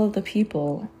will of the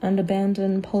people and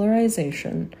abandon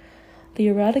polarization, the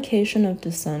eradication of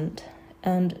dissent,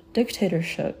 and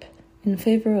dictatorship in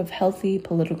favor of healthy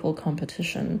political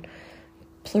competition,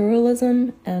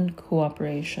 pluralism, and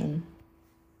cooperation.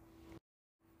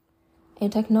 A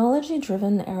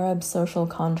Technology-Driven Arab Social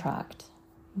Contract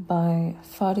by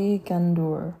Fadi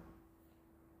Gandour.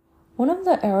 One of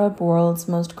the Arab world's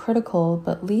most critical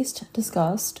but least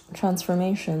discussed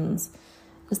transformations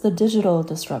is the digital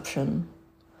disruption.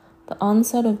 The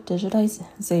onset of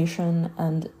digitization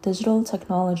and digital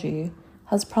technology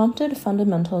has prompted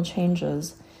fundamental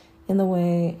changes in the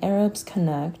way Arabs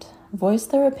connect, voice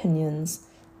their opinions,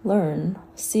 learn,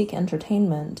 seek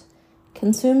entertainment,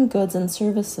 consume goods and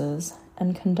services,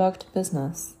 and conduct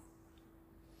business.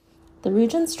 The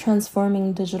region's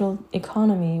transforming digital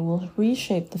economy will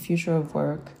reshape the future of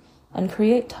work and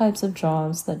create types of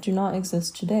jobs that do not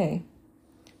exist today.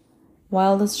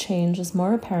 While this change is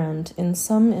more apparent in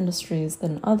some industries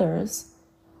than others,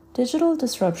 digital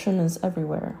disruption is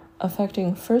everywhere,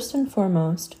 affecting first and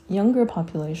foremost younger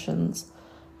populations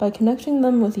by connecting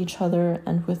them with each other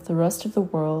and with the rest of the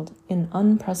world in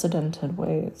unprecedented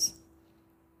ways.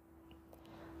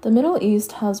 The Middle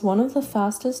East has one of the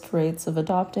fastest rates of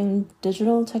adopting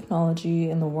digital technology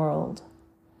in the world.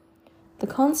 The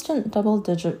constant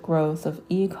double-digit growth of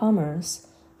e-commerce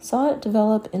saw it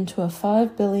develop into a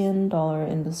 $5 billion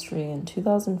industry in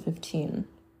 2015.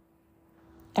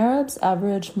 Arabs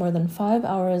averaged more than 5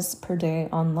 hours per day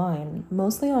online,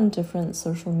 mostly on different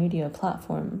social media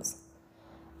platforms.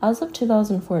 As of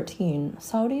 2014,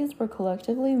 Saudis were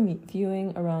collectively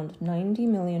viewing around 90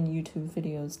 million YouTube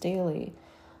videos daily,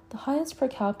 the highest per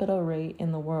capita rate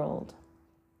in the world.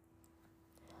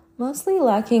 Mostly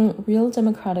lacking real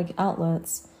democratic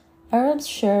outlets, Arabs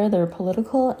share their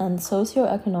political and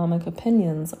socio-economic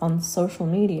opinions on social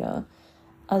media,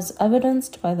 as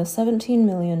evidenced by the 17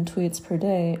 million tweets per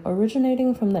day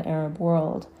originating from the Arab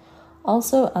world,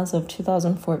 also as of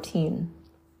 2014.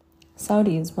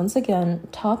 Saudis once again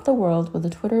top the world with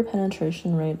a Twitter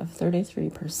penetration rate of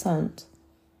 33%.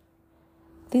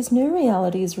 These new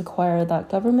realities require that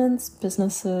governments,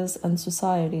 businesses, and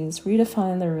societies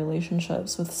redefine their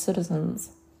relationships with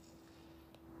citizens.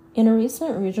 In a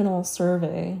recent regional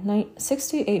survey,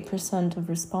 68% of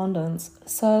respondents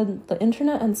said the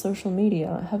internet and social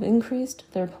media have increased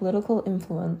their political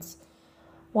influence,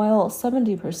 while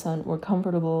 70% were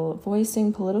comfortable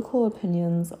voicing political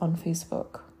opinions on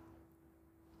Facebook.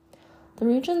 The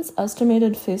region's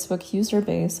estimated Facebook user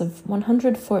base of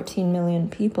 114 million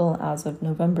people as of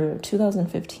November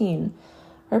 2015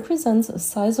 represents a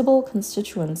sizable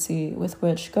constituency with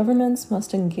which governments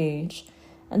must engage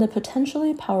and a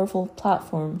potentially powerful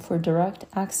platform for direct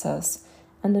access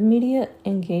and immediate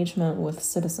engagement with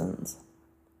citizens.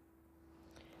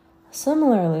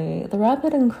 Similarly, the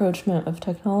rapid encroachment of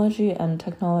technology and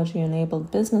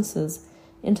technology-enabled businesses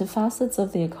into facets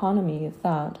of the economy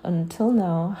that, until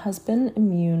now, has been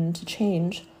immune to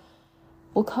change,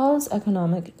 will cause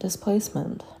economic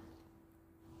displacement.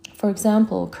 For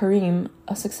example, Careem,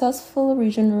 a successful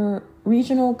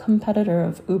regional competitor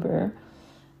of Uber,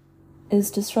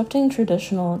 is disrupting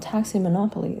traditional taxi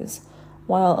monopolies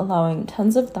while allowing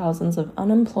tens of thousands of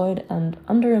unemployed and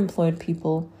underemployed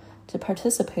people to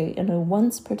participate in a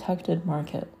once protected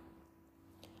market.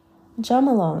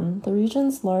 Jamalan, the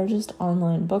region's largest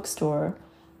online bookstore,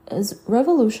 is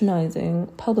revolutionizing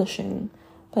publishing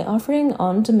by offering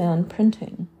on-demand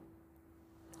printing,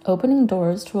 opening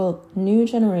doors to a new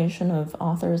generation of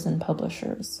authors and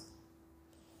publishers.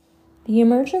 The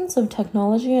emergence of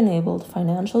technology-enabled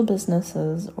financial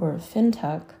businesses, or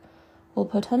fintech, will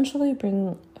potentially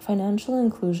bring financial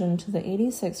inclusion to the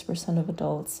 86% of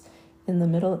adults in the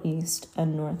Middle East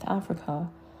and North Africa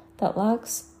that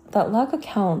lack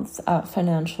accounts at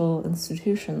financial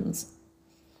institutions.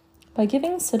 By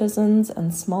giving citizens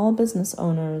and small business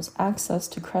owners access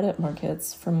to credit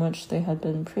markets from which they had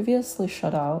been previously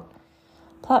shut out,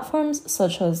 platforms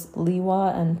such as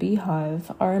Liwa and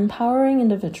Beehive are empowering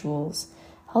individuals,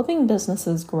 helping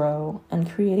businesses grow, and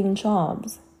creating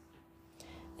jobs.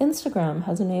 Instagram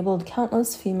has enabled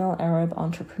countless female Arab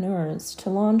entrepreneurs to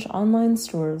launch online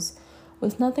stores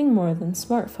with nothing more than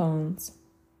smartphones.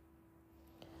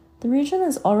 The region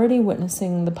is already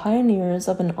witnessing the pioneers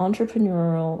of an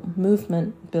entrepreneurial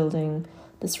movement building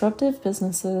disruptive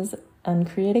businesses and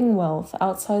creating wealth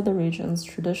outside the region's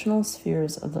traditional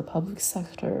spheres of the public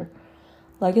sector,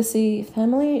 legacy,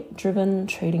 family-driven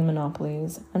trading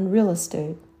monopolies, and real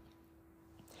estate.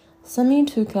 Sami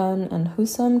Tukan and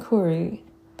Hussam Khoury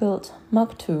built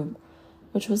Maktub,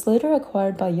 which was later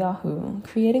acquired by Yahoo,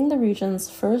 creating the region's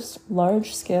first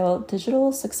large-scale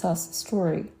digital success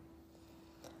story.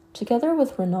 Together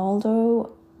with Ronaldo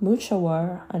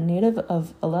Muchawar, a native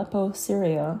of Aleppo,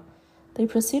 Syria, they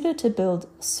proceeded to build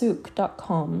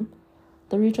Souk.com,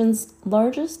 the region's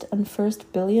largest and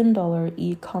first billion-dollar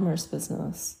e-commerce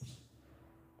business.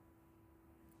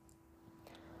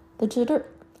 The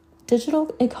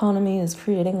digital economy is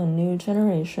creating a new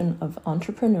generation of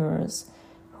entrepreneurs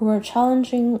who are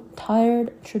challenging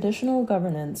tired traditional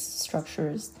governance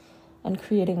structures and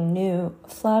creating new,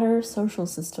 flatter social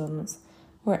systems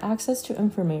where access to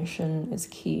information is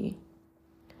key.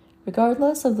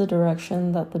 Regardless of the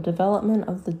direction that the development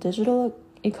of the digital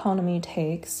economy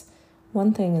takes,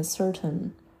 one thing is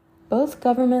certain: both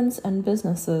governments and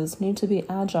businesses need to be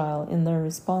agile in their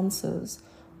responses,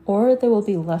 or they will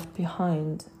be left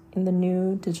behind in the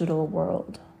new digital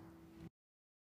world.